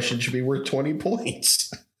 each question should be worth 20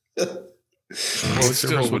 points. Well, it difference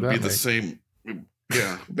still would would be that the make? same.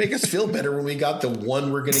 Yeah. Make us feel better when we got the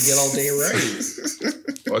one we're going to get all day right.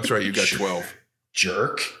 Well, that's right. You got 12.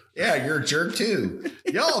 Jerk. Yeah, you're a jerk too.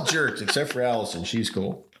 Y'all jerks, except for Allison. She's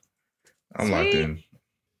cool. I'm locked in.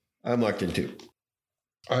 I'm locked in too.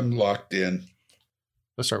 I'm locked in.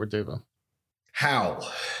 Let's start with Deva. How?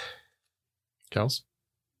 Kels.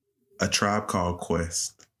 A Tribe Called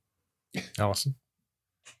Quest. Allison.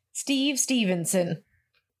 Steve Stevenson.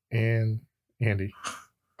 And Andy.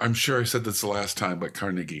 I'm sure I said this the last time, but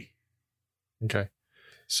Carnegie. Okay.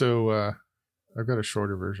 So I've got a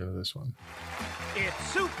shorter version of this one.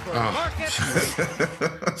 It's supermarket.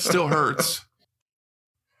 Still hurts.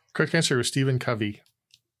 Correct answer was Stephen Covey.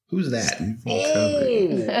 Who's that?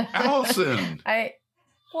 Oh, Allison. The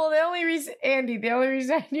only reason I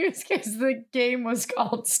knew is because the game was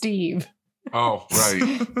called Steve. Oh,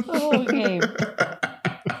 right. The whole game.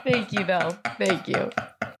 Thank you, though. Thank you.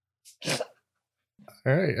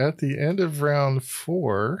 All right. At the end of round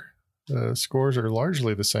 4, the scores are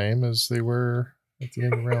largely the same as they were at the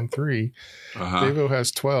end of round 3. Uh-huh. Devo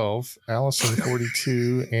has 12, Allison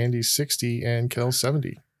 42, Andy 60, and Kel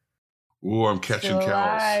 70. Ooh, I'm catching Still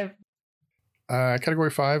cows. alive.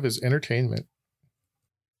 Category 5 is entertainment.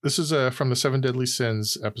 This is from the 7 Deadly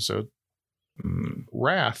Sins episode. Mm.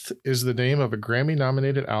 Wrath is the name of a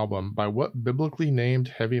Grammy-nominated album by what biblically named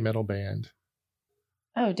heavy metal band?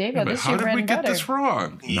 Oh, David, Yeah, but this is how your did bread we and get butter. this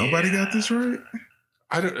wrong? Nobody got this right?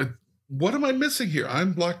 I don't. What am I missing here?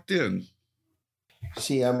 I'm locked in.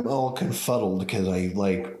 See, I'm all confuddled because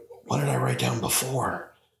what did I write down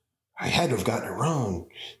before? I had to have gotten it wrong.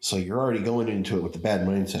 So you're already going into it with the bad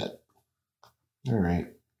mindset. All right.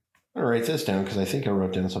 I'm going to write this down because I think I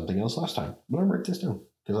wrote down something else last time. I'm going to write this down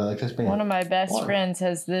because I like this band. One of my best Why? friends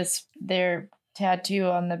has their tattoo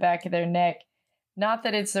on the back of their neck. Not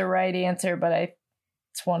that it's the right answer, but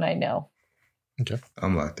it's one I know.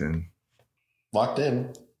 I'm locked in. Locked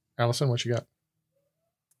in. Allison, what you got?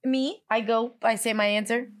 Me, I say my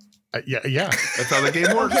answer. Yeah. That's how the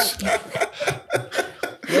game works.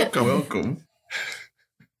 Welcome.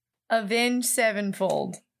 Avenged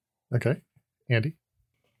Sevenfold. Okay. Andy,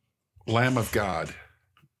 Lamb of God.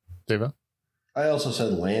 Deva, I also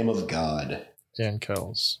said Lamb of God. and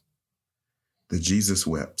Kels. The Jesus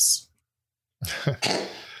Weps.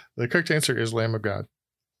 The correct answer is Lamb of God.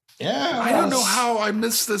 Yeah. I don't know how I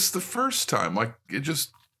missed this the first time. Like,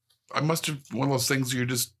 I must have one of those things you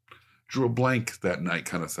just drew a blank that night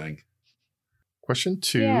kind of thing. Question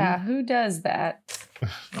 2. Yeah, who does that?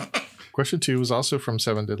 Question 2 was also from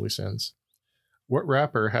 7 Deadly Sins. What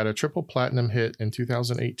rapper had a triple platinum hit in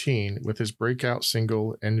 2018 with his breakout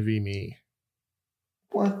single Envy Me?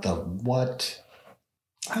 What?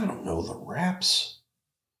 I don't know the raps.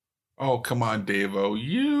 Oh, come on, Davo.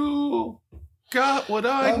 You got what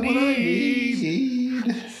I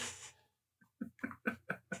need.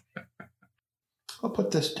 I'll put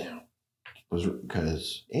this down.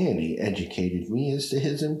 Because Andy educated me as to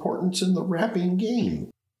his importance in the rapping game.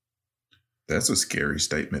 That's a scary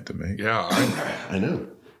statement to make. Yeah, I know.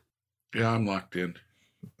 I'm locked in.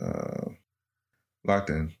 Locked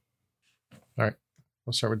in. All right.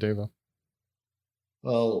 We'll start with Davo.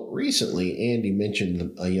 Well, recently Andy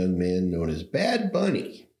mentioned a young man known as Bad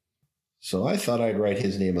Bunny. So I thought I'd write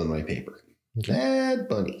his name on my paper. Okay. Bad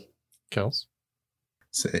Bunny. Kels.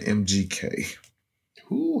 Say MGK.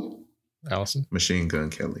 Who? Allison. Machine Gun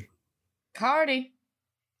Kelly. Cardi.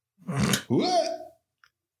 What?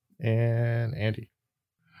 And Andy.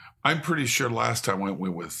 I'm pretty sure last time we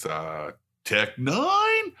went with Tech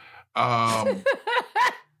 9.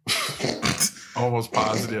 Almost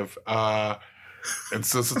positive. And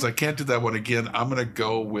so since I can't do that one again, I'm going to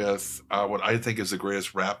go with what I think is the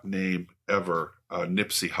greatest rap name ever,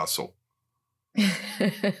 Nipsey Hussle.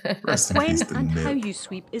 Rest in When peace to and how Nip. you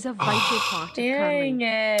sweep is a vital part of Dang curling.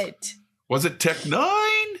 it. Was it Tech 9?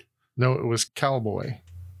 No, it was Cowboy.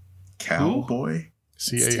 Cowboy?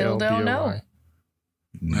 Still don't know. CALBOY.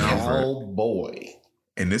 Never. Cowboy.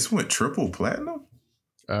 And this went triple platinum?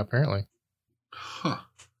 Apparently. Huh.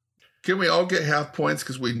 Can we all get half points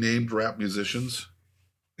because we named rap musicians?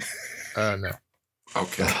 No.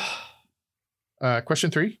 Okay. Question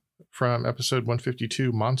 3 from episode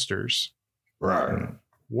 152, Monsters. Right.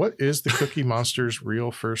 What is the Cookie Monster's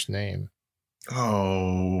real first name?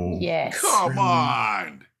 Oh. Yes. Come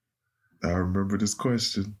on. I remember this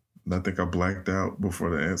question. And I think I blacked out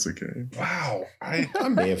before the answer came. Wow. I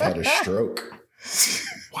may have had a stroke.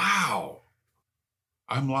 Wow.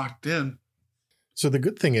 I'm locked in. So the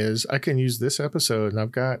good thing is I can use this episode and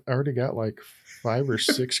I've already got like 5 or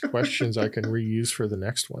 6 questions I can reuse for the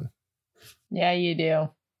next one. Yeah, you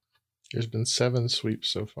do. There's been 7 sweeps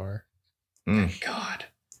so far. God.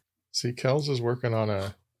 See, Kels is working on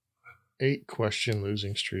a 8 question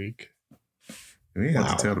losing streak. You ain't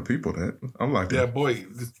have to tell the people that. I'm like, Yeah, boy.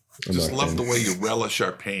 Just love the way you relish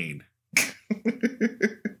our pain.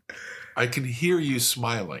 I can hear you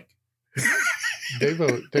smiling.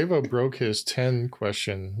 Davo broke his 10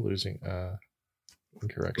 question losing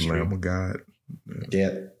incorrect streak. Lamb of God.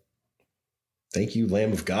 Yeah. Thank you,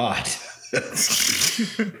 Lamb of God.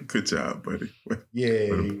 Good job, buddy. Yay.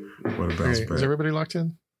 What a bounce Okay, back. is everybody locked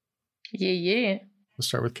in? Yeah. Let's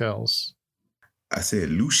start with Kels. I said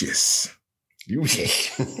Lucius.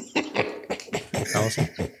 Allison.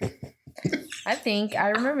 I think I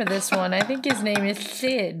remember this one. I think his name is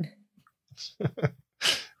Sid.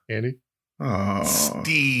 Andy Oh.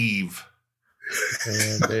 Steve.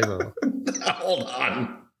 and Davo. Hold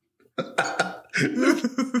on.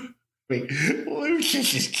 Wait,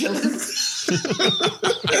 Lucius is killing.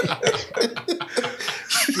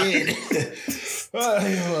 Shit.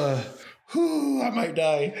 I might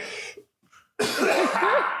die.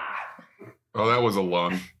 Oh, that was a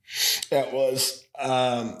lung. That was.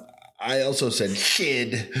 I also said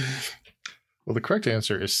Shid. Well, the correct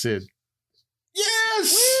answer is Sid.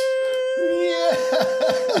 Yes.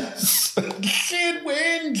 Yes. Shid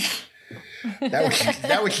wins.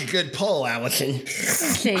 That was a good pull, Allison.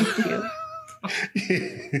 Thank you.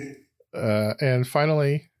 And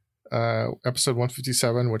finally, episode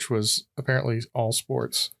 157, which was apparently all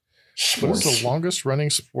sports. What is the longest running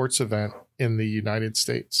sports event in the United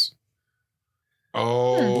States?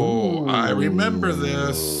 Oh, I remember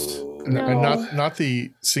this. And No. not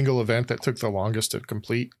the single event that took the longest to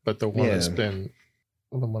complete, but the one that's been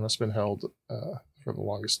held for the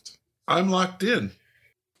longest. I'm locked in.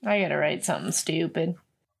 I gotta write something stupid.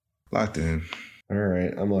 Locked in. All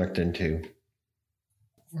right, I'm locked in too.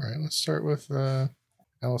 All right, let's start with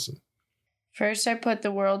Allison. First, I put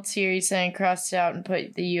the World Series, then I crossed it out and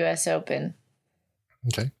put the U.S. Open.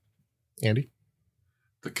 Okay. Andy?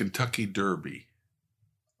 The Kentucky Derby.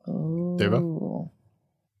 Oh. Davo?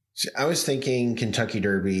 See, I was thinking Kentucky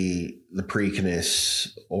Derby, the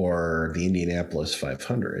Preakness, or the Indianapolis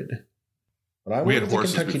 500. But I We went had with the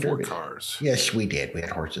horses Kentucky before Derby. cars. Yes, we did. We had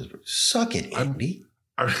horses. Suck it, Andy.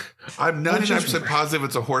 I'm 99% positive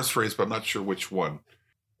it's a horse race, but I'm not sure which one.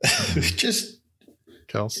 Just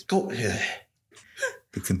Kels? go.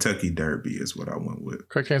 The Kentucky Derby is what I went with.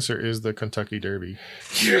 Correct answer is the Kentucky Derby.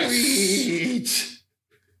 Sweet.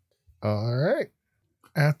 All right.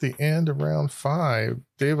 At the end of round 5,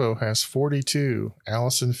 Davo has 42,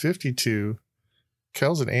 Allison 52,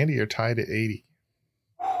 Kels and Andy are tied at 80.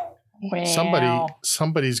 Wow.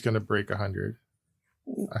 Somebody's going to break 100.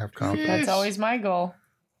 I have confidence. That's always my goal.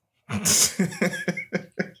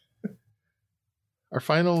 Our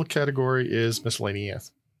final category is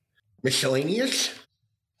miscellaneous. Miscellaneous?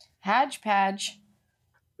 Hodgepodge.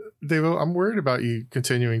 Dave, I'm worried about you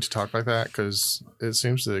continuing to talk like that because it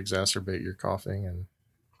seems to exacerbate your coughing, and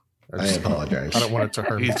I apologize. I don't want it to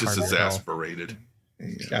hurt. He's just harm your health. exasperated.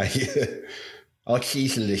 I'll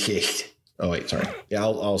season the shit. Oh, wait, sorry. Yeah,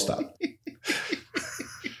 I'll stop.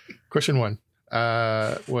 Question 1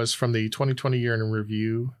 was from the 2020 year in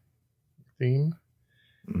review theme.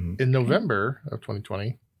 Mhm. In November of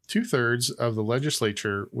 2020, 2/3 of the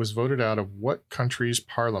legislature was voted out of what country's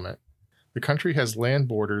parliament? The country has land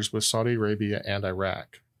borders with Saudi Arabia and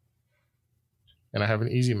Iraq. And I have an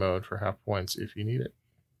easy mode for half points if you need it.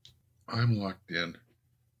 I'm locked in.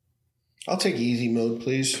 I'll take easy mode,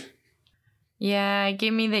 please. Yeah,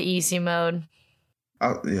 give me the easy mode.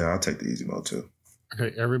 I'll take the easy mode too.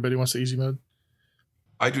 Okay, everybody wants the easy mode?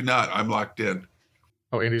 I do not. I'm locked in.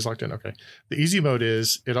 Oh, Andy's locked in. Okay. The easy mode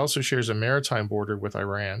is it also shares a maritime border with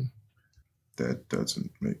Iran. That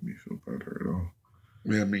doesn't make me feel better at all.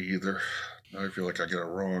 Yeah, me either. Now I feel like I got it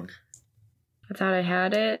wrong. I thought I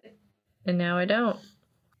had it, and now I don't.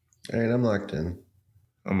 All right, I'm locked in.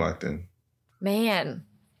 I'm locked in. Man.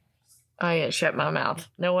 I gotta shut my mouth.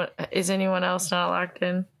 No one is anyone else not locked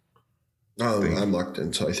in? Oh, I'm locked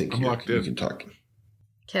in, so I think I'm locked you in. can talk.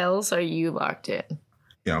 Kels, are you locked in?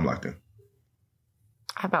 Yeah, I'm locked in.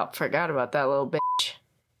 I about forgot about that little bitch.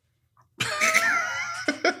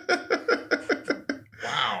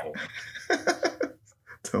 Wow.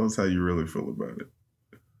 Tell us how you really feel about it.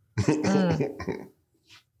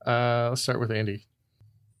 Let's start with Andy.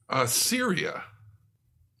 Syria.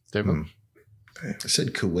 David, Hmm. I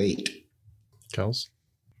said Kuwait. Kels,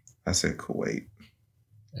 I said Kuwait.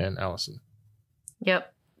 and Allison.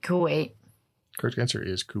 Yep, Kuwait. Correct answer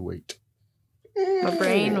is Kuwait. My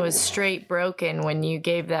brain was straight broken when you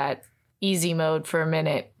gave that easy mode for a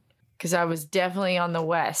minute because I was definitely on the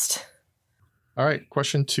west. All right,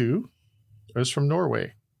 question 2 is from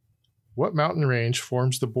Norway. What mountain range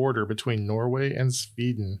forms the border between Norway and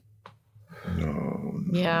Sweden? No.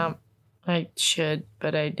 Yeah, I should,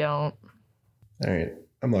 but I don't. All right,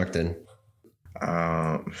 I'm locked in.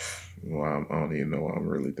 Well, I don't even know what I'm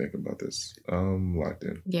really thinking about this. I'm locked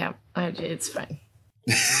in. Yeah, it's fine.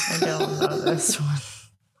 I don't know this one.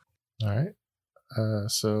 All right.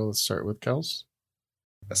 So let's start with Kels.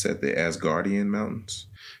 I said the Asgardian Mountains.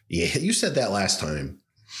 Yeah, you said that last time.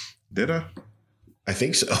 Did I? I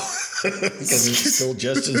think so. Because it's still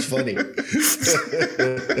just as funny.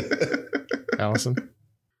 Allison,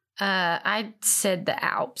 I said the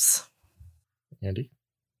Alps. Andy,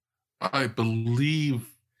 I believe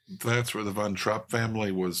that's where the Von Trapp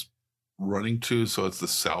family was running to. So it's the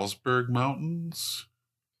Salzburg Mountains.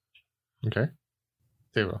 okay.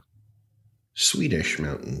 Deva, Swedish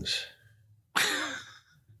mountains.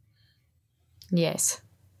 Yes.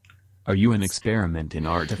 Are you an experiment in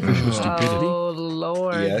artificial stupidity? Oh,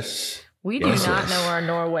 Lord. Yes. We do Yes, not yes. know our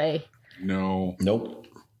Norway. No. Nope.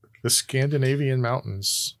 the Scandinavian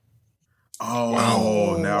mountains,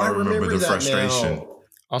 Oh, now I remember the that frustration. now.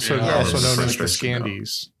 also Yeah, also there's known as the frustration now.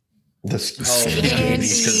 Scandies. The Scandies.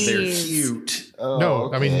 because they're cute. Oh,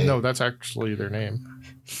 No, I mean okay. no, that's actually their name.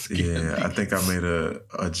 Yeah, I think I made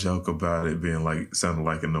a joke about it being like sounding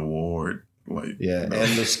like an award. Like Yeah, you know,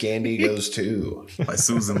 and the Scandi goes too. like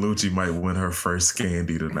Susan Lucci might win her first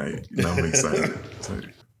Scandi tonight. And I'm excited. It's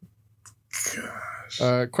like,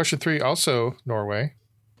 gosh. Question 3, also Norway.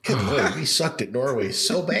 Good Lord, we sucked at Norway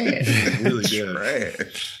so bad. Really did.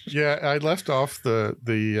 Trash. Yeah, I left off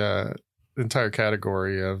the entire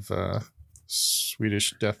category of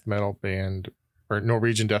Swedish death metal band or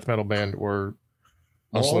Norwegian death metal band or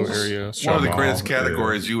Oslo Balls? area. One of the Sharma. greatest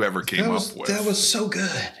categories you ever came up with. That was so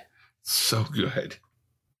good. so good.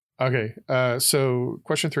 Okay, so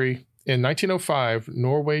question 3. In 1905,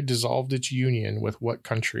 Norway dissolved its union with what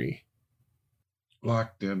country?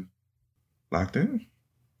 Locked in. Locked in?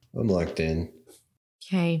 I'm locked in.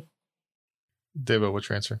 Okay. Devo, what's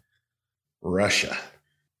your answer? Russia.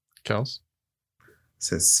 Kels?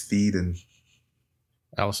 Says Sweden.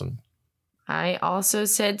 Allison? I also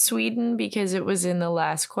said Sweden because it was in the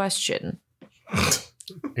last question.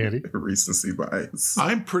 Andy? Recency bias.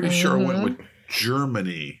 I'm pretty sure I went Mhm. with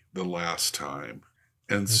Germany the last time.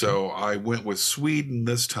 And so I went with Sweden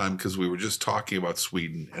this time because we were just talking about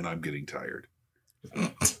Sweden and I'm getting tired.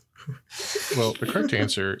 Well, the correct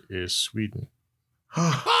answer is Sweden.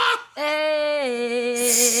 Hey!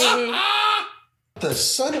 The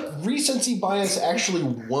son of recency bias actually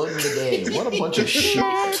won the day. What a bunch of shit.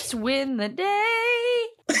 Let's win the day.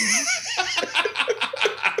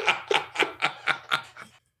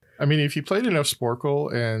 I mean, if you played enough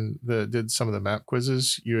Sporkle and did some of the map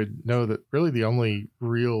quizzes, you would know that really the only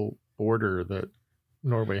real border that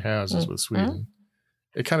Norway has is with Sweden.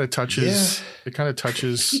 It kind of touches. It kind of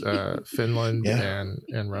touches Finland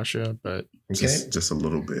and Russia, but just a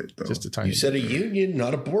little bit. Though. Just a tiny. You said a union,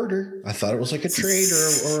 not a border. I thought it was like a trade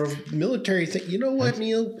or a military thing. You know what,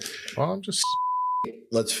 Neil? Well, I'm just.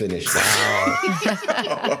 Let's finish.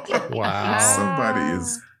 Wow. Somebody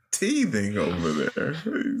is teething over there.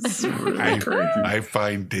 It's really crazy. I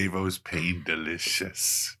find Davo's pain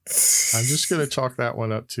delicious. I'm just gonna chalk that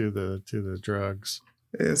one up to the drugs.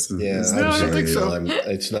 I don't think so.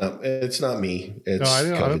 It's not me.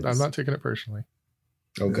 I'm not taking it personally.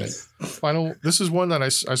 Okay. Final. This is one that I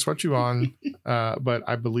swept you on, but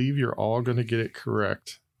I believe you're all going to get it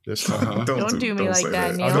correct this time. Don't do me like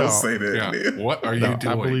that, Neil. Don't say that. Neil. What are you doing?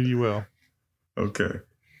 I believe you will. Okay.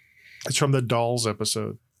 It's from the Dolls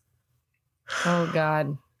episode. Oh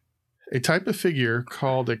God. A type of figure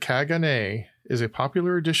called a cagané is a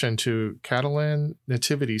popular addition to Catalan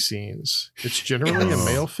nativity scenes. It's generally a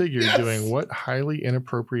male figure doing what highly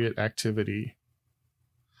inappropriate activity?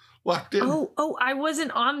 Locked in. Oh, I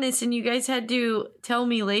wasn't on this and you guys had to tell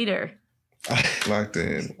me later. Locked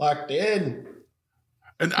in.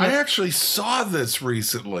 And I actually saw this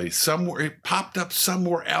recently. Somewhere it popped up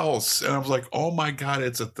somewhere else. And I was like, oh my God,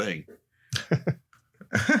 it's a thing.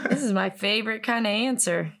 This is my favorite kind of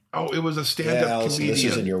answer. Oh, it was a stand-up Allison, comedian. this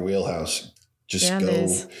is in your wheelhouse. Just Yeah, go.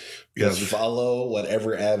 Yes. Follow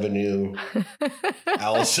whatever avenue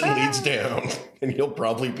Allison leads down, and you'll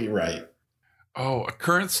probably be right. Oh, a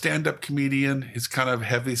current stand-up comedian. He's kind of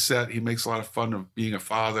heavy set. He makes a lot of fun of being a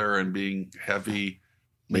father and being heavy.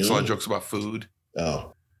 Makes a lot of jokes about food.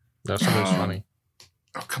 Oh. That's almost funny.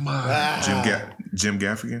 Oh, come on. Jim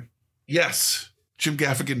Gaffigan? Yes. Jim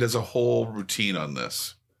Gaffigan does a whole routine on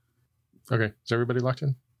this. Okay. Is everybody locked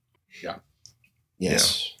in? Yeah.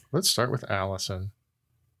 Yes. Let's start with Allison.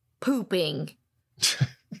 Pooping.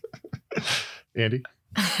 Andy?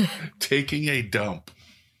 Taking a dump.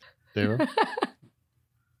 David?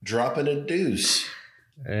 Dropping a deuce.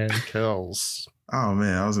 And Kells. Oh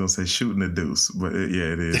man, I was gonna say shooting a deuce, but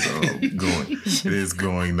it is going. It is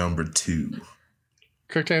going number 2.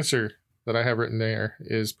 Correct answer that I have written there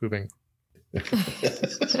is pooping.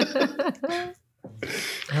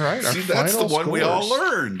 All right. See, that's the one we all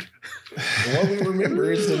learned. The one we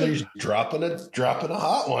remember is that there's dropping a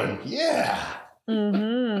hot one. Yeah.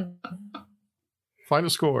 Mm-hmm. Final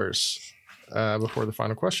scores before the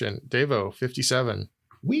final question. Davo, 57.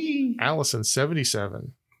 Wee. Allison,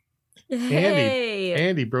 77. Hey.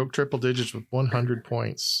 Andy broke triple digits with 100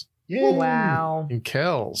 points. Yeah. Wow. And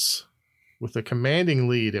Kells with a commanding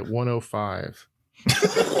lead at 105.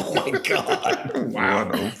 Oh my God. Wow.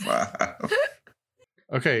 105.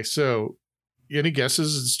 Okay, so any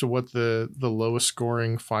guesses as to what the lowest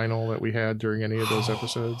scoring final that we had during any of those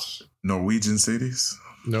episodes? Norwegian cities?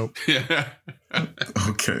 Nope. Yeah.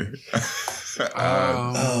 Okay.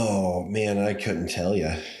 Oh man, I couldn't tell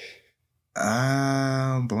you.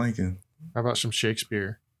 I'm blanking. How about some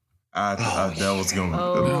Shakespeare? That was going to...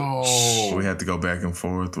 No. We had to go back and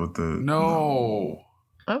forth with the... No.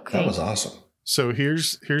 Okay. That was awesome. So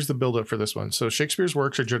here's the buildup for this one. So Shakespeare's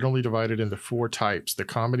works are generally divided into 4 types: the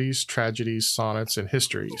comedies, tragedies, sonnets, and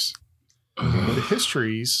histories. The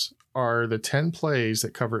histories are the 10 plays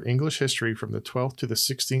that cover English history from the 12th to the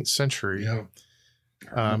 16th century. Yeah.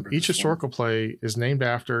 Each historical play is named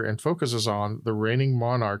after and focuses on the reigning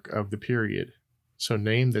monarch of the period. So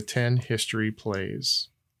name the 10 history plays.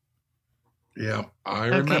 Yeah. I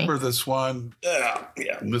remember this one. Yeah.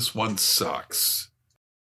 This one sucks.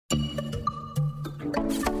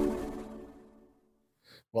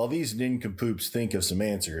 While these nincompoops think of some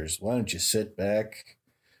answers, why don't you sit back,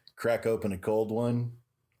 crack open a cold one,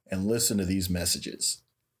 and listen to these messages.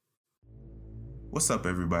 What's up,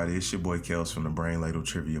 everybody? It's your boy Kels from the Brain Ladle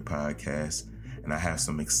Trivia Podcast, and I have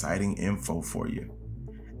some exciting info for you.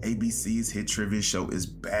 ABC's hit trivia show is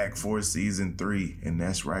back for season 3, and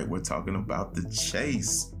that's right, we're talking about The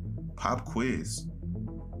Chase Pop Quiz.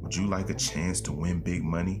 Would you like a chance to win big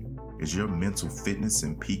money? Is your mental fitness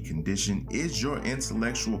in peak condition? Is your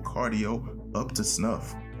intellectual cardio up to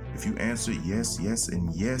snuff? If you answer yes, yes,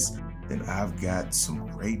 and yes, then I've got some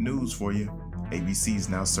great news for you. ABC is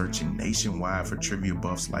now searching nationwide for trivia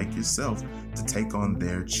buffs like yourself to take on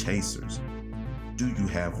their chasers. Do you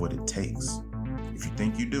have what it takes? If you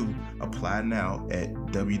think you do, apply now at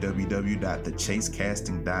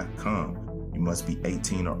www.thechasecasting.com. You must be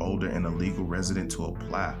 18 or older and a legal resident to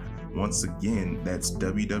apply. Once again, that's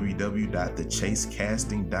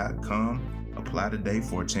www.thechasecasting.com. Apply today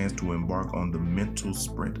for a chance to embark on the mental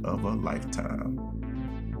sprint of a lifetime.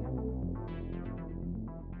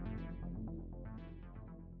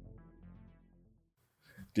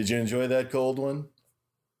 Did you enjoy that cold one?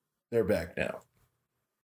 They're back now.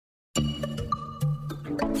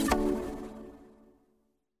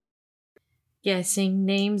 Guessing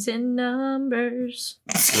names and numbers.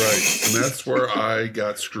 Right. And that's where I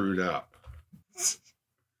got screwed up.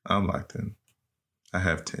 I'm locked in. I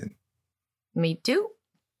have 10. Me too.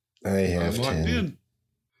 I have I'm locked 10. in.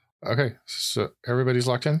 Okay, so everybody's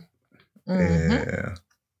locked in? Mhm. Yeah.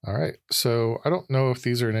 All right. So I don't know if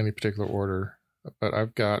these are in any particular order, but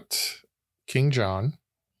I've got King John,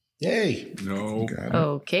 Yay. No. Got it.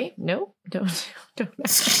 Okay. Nope. Don't.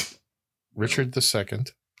 Richard II,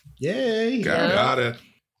 Yay. Got it.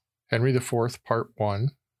 Henry IV, Part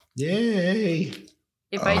 1, Yay.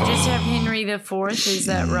 If I just have Henry the Fourth, is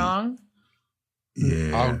that wrong?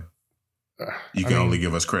 Yeah. You I can mean- only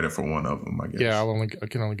give us credit for one of them, I guess. Yeah, I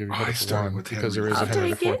can only give you I credit for started one with because Henry. there is a I'll Henry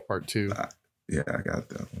take IV, it. Part 2. Yeah, I got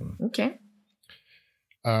that one. Okay.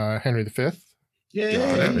 Henry V, Yay.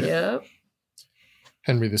 Yep.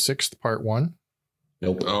 Henry VI, Part 1,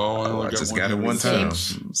 Nope. Oh, I Oh, only I got just one got it Henry one the time.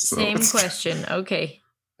 Sixth. So- Same question. Okay.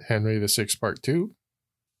 Henry VI, Part 2,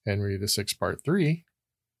 Henry VI, Part 3,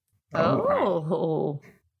 Oh.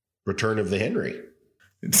 Return of the Henry.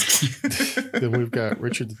 then we've got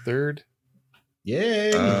Richard III Yay.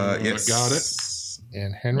 Yes. Got it.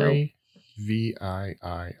 and Henry VIII.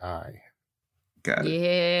 Got it.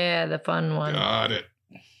 Yeah, the fun one. Got it.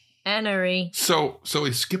 Henry. So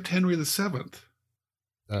he skipped Henry VII.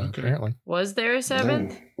 Okay. Apparently. Was there a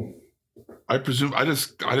seventh? I presume I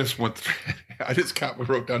just went through, I just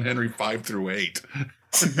wrote down Henry 5 through 8.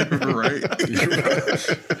 Right.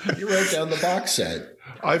 You wrote down the box set.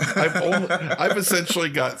 I've essentially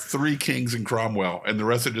got 3 kings in Cromwell, and the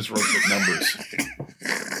rest I just wrote the numbers.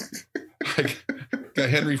 I got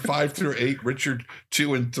Henry 5 through 8, Richard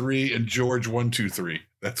 2 and 3, and George 1, 2, 3.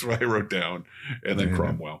 That's what I wrote down, and then Man.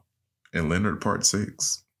 Cromwell. And Leonard Part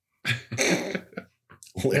 6.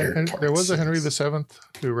 And there was a Henry the VII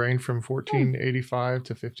who reigned from 1485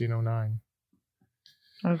 to 1509.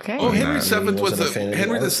 Okay. Oh, Henry nah, VII he was wasn't a fan of the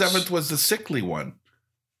Henry arts. VII was the sickly one,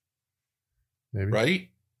 Maybe. right?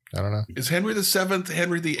 I don't know. Is Henry VII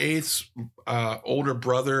Henry VIII's older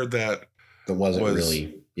brother that wasn't was-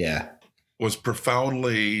 really. Yeah. was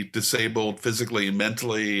profoundly disabled physically and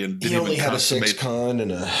mentally, and He didn't only even had a 6 consummate? con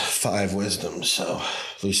and a 5 wisdom, so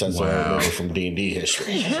at least that's what I Wow. remember from D&D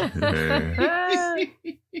history. Yeah.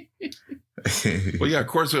 Well, yeah, of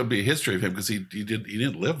course it would be a history of him because he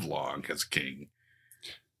didn't live long as king.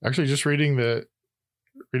 Actually, just reading the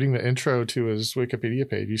intro to his Wikipedia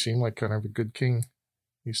page, he seemed like kind of a good king.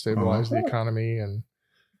 He stabilized the economy and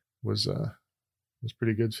was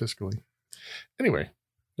pretty good fiscally. Anyway,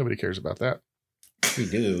 nobody cares about that. We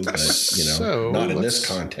do, but So, not in this let's-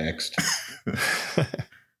 context.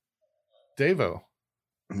 Davo,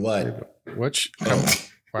 What?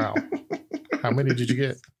 wow. How many did you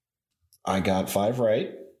get? I got 5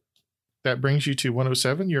 right. That brings you to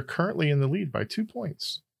 107. You're currently in the lead by 2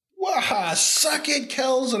 points. Wow, suck it,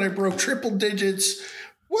 Kells, and I broke triple digits.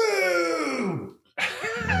 Woo!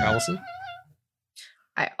 Allison,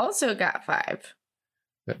 I also got 5.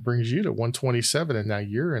 that brings you to 127, and now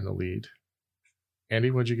you're in the lead.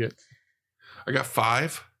 Andy, what'd you get? I got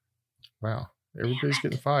 5. Wow. Everybody's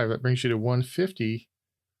getting 5. That brings you to 150.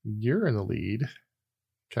 You're in the lead.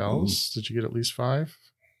 Kels, did you get at least 5?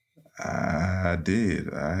 I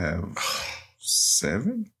did. I have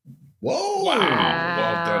 7. Whoa! Well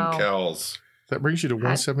Wow. done, Kels. That brings you to Hot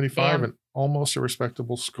 175 damn. and almost a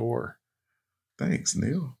respectable score. Thanks,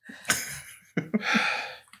 Neil.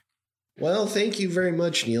 Well, thank you very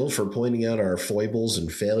much, Neil, for pointing out our foibles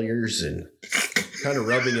and failures and kind of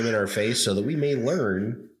rubbing them in our face so that we may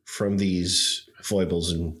learn from these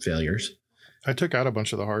foibles and failures. I took out a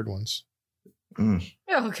bunch of the hard ones.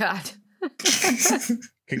 Oh, God.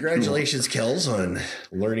 Congratulations, Kells, on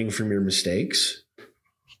learning from your mistakes.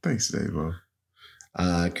 Thanks, Davo.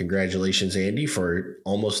 Congratulations, Andy, for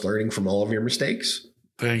almost learning from all of your mistakes.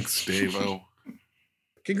 Thanks, Davo.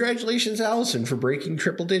 Congratulations, Allison, for breaking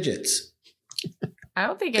triple digits. I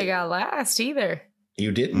don't think I got last either.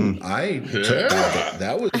 You didn't. I took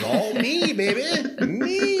that was all me, baby.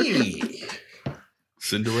 Me.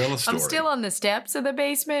 Cinderella story. I'm still on the steps of the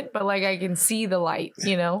basement, but like I can see the light,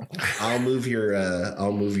 you know? I'll move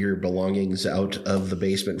your belongings out of the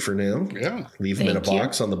basement for now. Yeah. Leave them in a Thank you.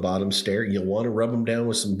 box on the bottom stair. You'll want to rub them down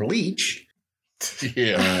with some bleach.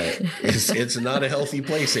 Yeah. It's not a healthy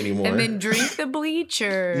place anymore. And then drink the bleach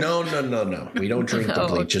or No. We don't drink the Oh,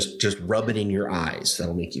 bleach. okay. Just rub it in your eyes.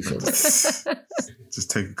 That'll make you feel better. Just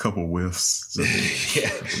take a couple whiffs. Yeah.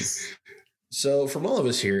 So, from all of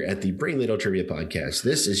us here at the Brain Ladle Trivia Podcast,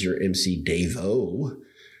 this is your MC Davo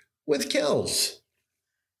with Kells.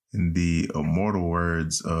 In the immortal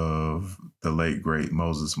words of the late, great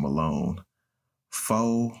Moses Malone,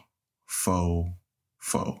 foe, foe,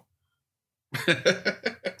 foe.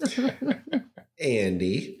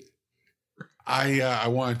 Andy. I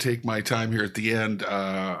want to take my time here at the end.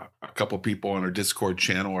 A couple people on our Discord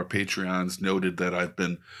channel, our Patreons, noted that I've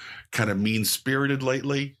been kind of mean-spirited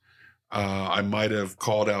lately. I might have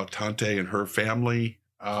called out Tante and her family.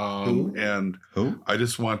 Who? And Who? I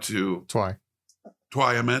just want to...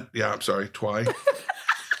 Twy, I meant. Yeah, I'm sorry, Twy.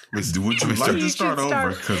 Would you like to start over?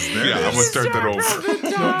 Because Yeah, I'm gonna start that over.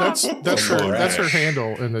 no, that's her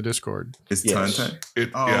handle in the Discord. It's Yes. Tante.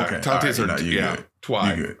 Oh, yeah, okay. Tante's All right, her, no, you're yeah, good.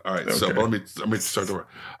 Twy. You're good. All right, so Okay. but let me start over.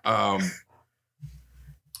 I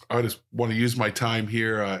just want to use my time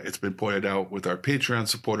here. It's been pointed out with our Patreon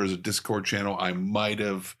supporters, a Discord channel, I might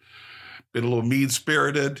have been a little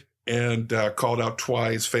mean-spirited and called out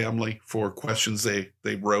Twy's family for questions they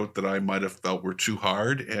wrote that I might have felt were too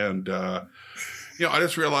hard. And, I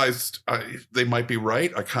just realized they might be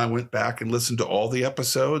right. I kind of went back and listened to all the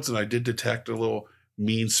episodes, and I did detect a little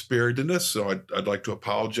mean-spiritedness. So I'd like to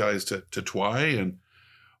apologize to Twy. And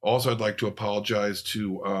also I'd like to apologize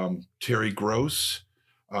to Terry Gross,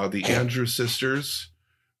 the Andrews sisters,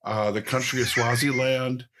 the country of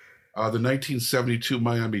Swaziland, the 1972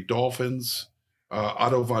 Miami Dolphins,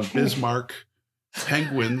 Otto von Bismarck,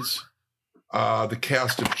 Penguins, the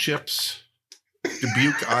cast of Chips,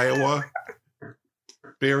 Dubuque, Iowa,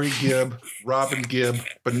 Barry Gibb, Robin Gibb,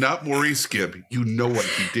 but not Maurice Gibb. You know what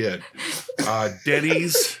he did.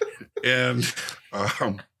 Denny's and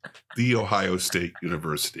the Ohio State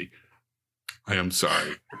University. I am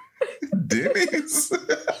sorry. Denny's.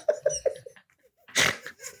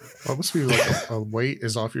 Well, it must be like a weight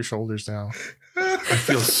is off your shoulders now. I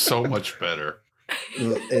feel so much better.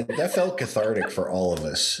 That felt cathartic for all of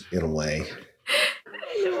us in a way.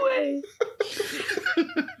 In a way.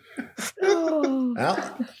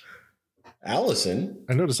 Oh. Allison.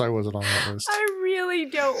 I noticed I wasn't on that list. I really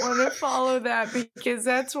don't want to follow that because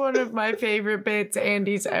that's one of my favorite bits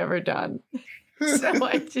Andy's ever done. So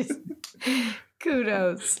I just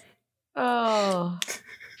kudos. Oh.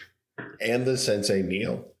 And the Sensei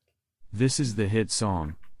Neil. This is the hit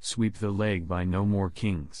song, Sweep the Leg by No More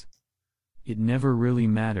Kings. It never really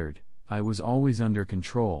mattered, I was always under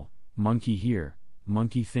control, monkey here,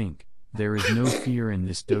 monkey think, there is no fear in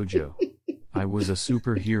this dojo. I was a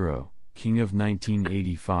superhero, king of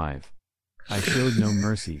 1985. I showed no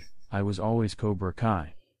mercy, I was always Cobra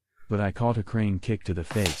Kai. But I caught a crane kick to the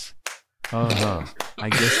face. I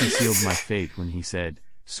guess he sealed my fate when he said,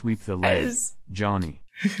 sweep the leg, Yes. Johnny.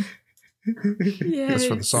 Yes. That's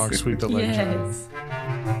for the song Sweep the Leg. Yes.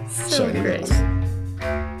 So So great.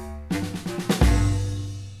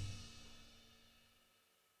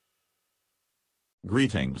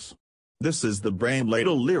 Greetings. This is the Brain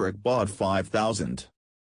Ladle Lyric Bot 5000.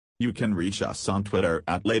 You can reach us on Twitter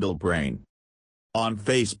at LadleBrain, on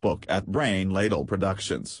Facebook at Brain Ladle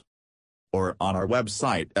Productions, or on our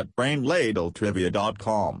website at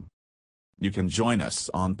brainladletrivia.com. You can join us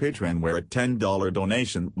on Patreon where a $10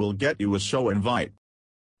 donation will get you a show invite.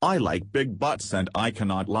 I like big butts and I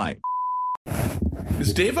cannot lie.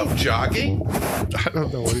 Is Dave-O jogging? I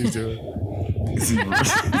don't know what he's doing.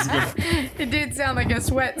 It did sound like a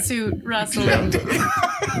sweatsuit rustling.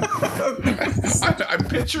 I'm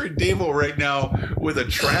picturing Dave-O right now with a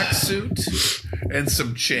tracksuit and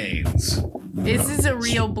some chains. This is a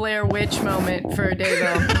real Blair Witch moment for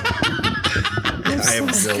Davo. I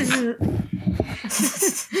am so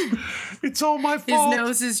It's all my His fault.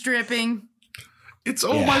 nose is dripping. It's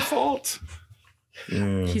all my fault.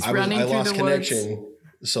 He's I running through lost the woods. connection,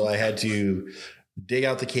 so I had to dig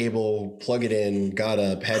out the cable, plug it in, got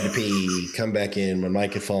up, had to pee, come back in. My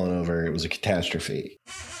mic had fallen over. It was a catastrophe.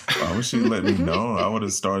 I wish you let me know. I would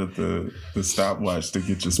have started the stopwatch to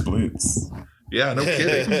get your splits. Yeah, no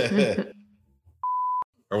kidding.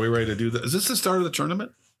 Are we ready to do this? Is this the start of the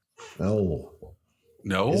tournament? No.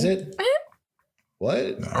 No. Is it?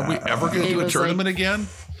 What? Are we ever going to do a tournament again?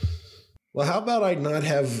 Well, how about I not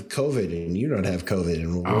have COVID and you not have COVID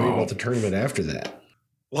and we'll worry about the tournament after that?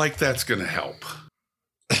 Like that's going to help.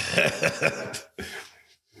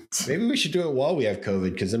 Maybe we should do it while we have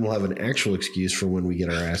COVID because then we'll have an actual excuse for when we get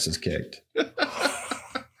our asses kicked.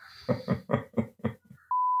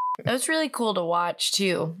 That was really cool to watch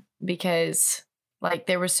too, because like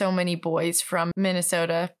there were so many boys from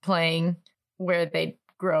Minnesota playing where they'd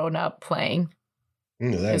grown up playing.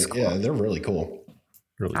 That's cool. Yeah, they're really cool.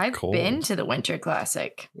 Really I've cold. been to the Winter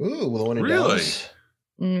Classic. Ooh, the one in Really?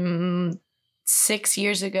 Dallas. 6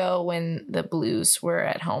 years ago when the Blues were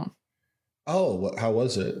at home. Oh, how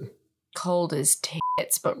was it? Cold as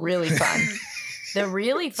tits, but really fun. The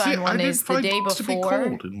really fun See, I one didn't is the find day those to be before.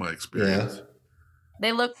 cold in my experience.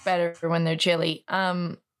 They look better when they're chilly.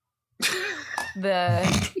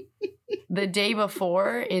 The day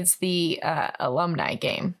before is the alumni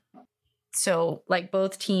game. So, like,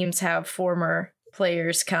 both teams have former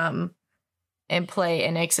players come and play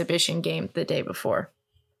an exhibition game the day before.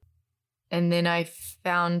 And then I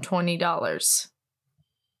found $20.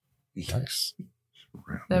 Nice.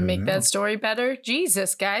 That make that story better?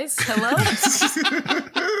 Jesus, guys. Hello?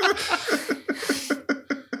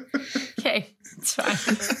 Okay, it's fine.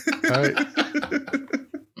 All right.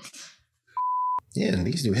 Yeah, and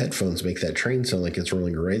these new headphones make that train sound like it's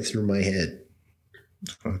rolling right through my head.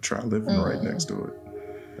 I'll try living right next to it.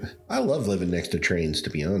 I love living next to trains, to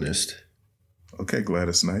be honest. Okay,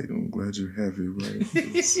 Gladys Knight, I'm glad you're happy, right?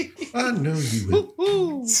 I know you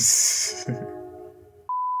will.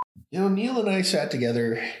 You know, Neil and I sat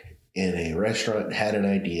together in a restaurant and had an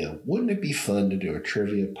idea. Wouldn't it be fun to do a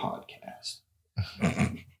trivia podcast?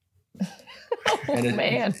 Man.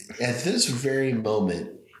 At this very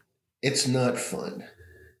moment, it's not fun.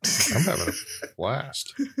 I'm having a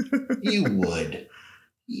blast. You would.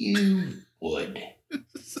 You would.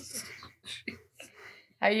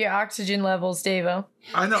 How are your oxygen levels, Davo?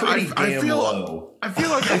 I know. Pretty I damn feel. low. I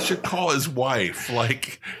feel like I should call his wife.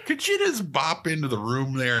 Like, could you just bop into the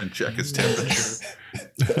room there and check his temperature?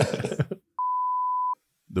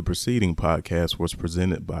 The preceding podcast was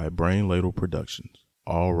presented by Brain Ladle Productions.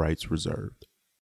 All rights reserved.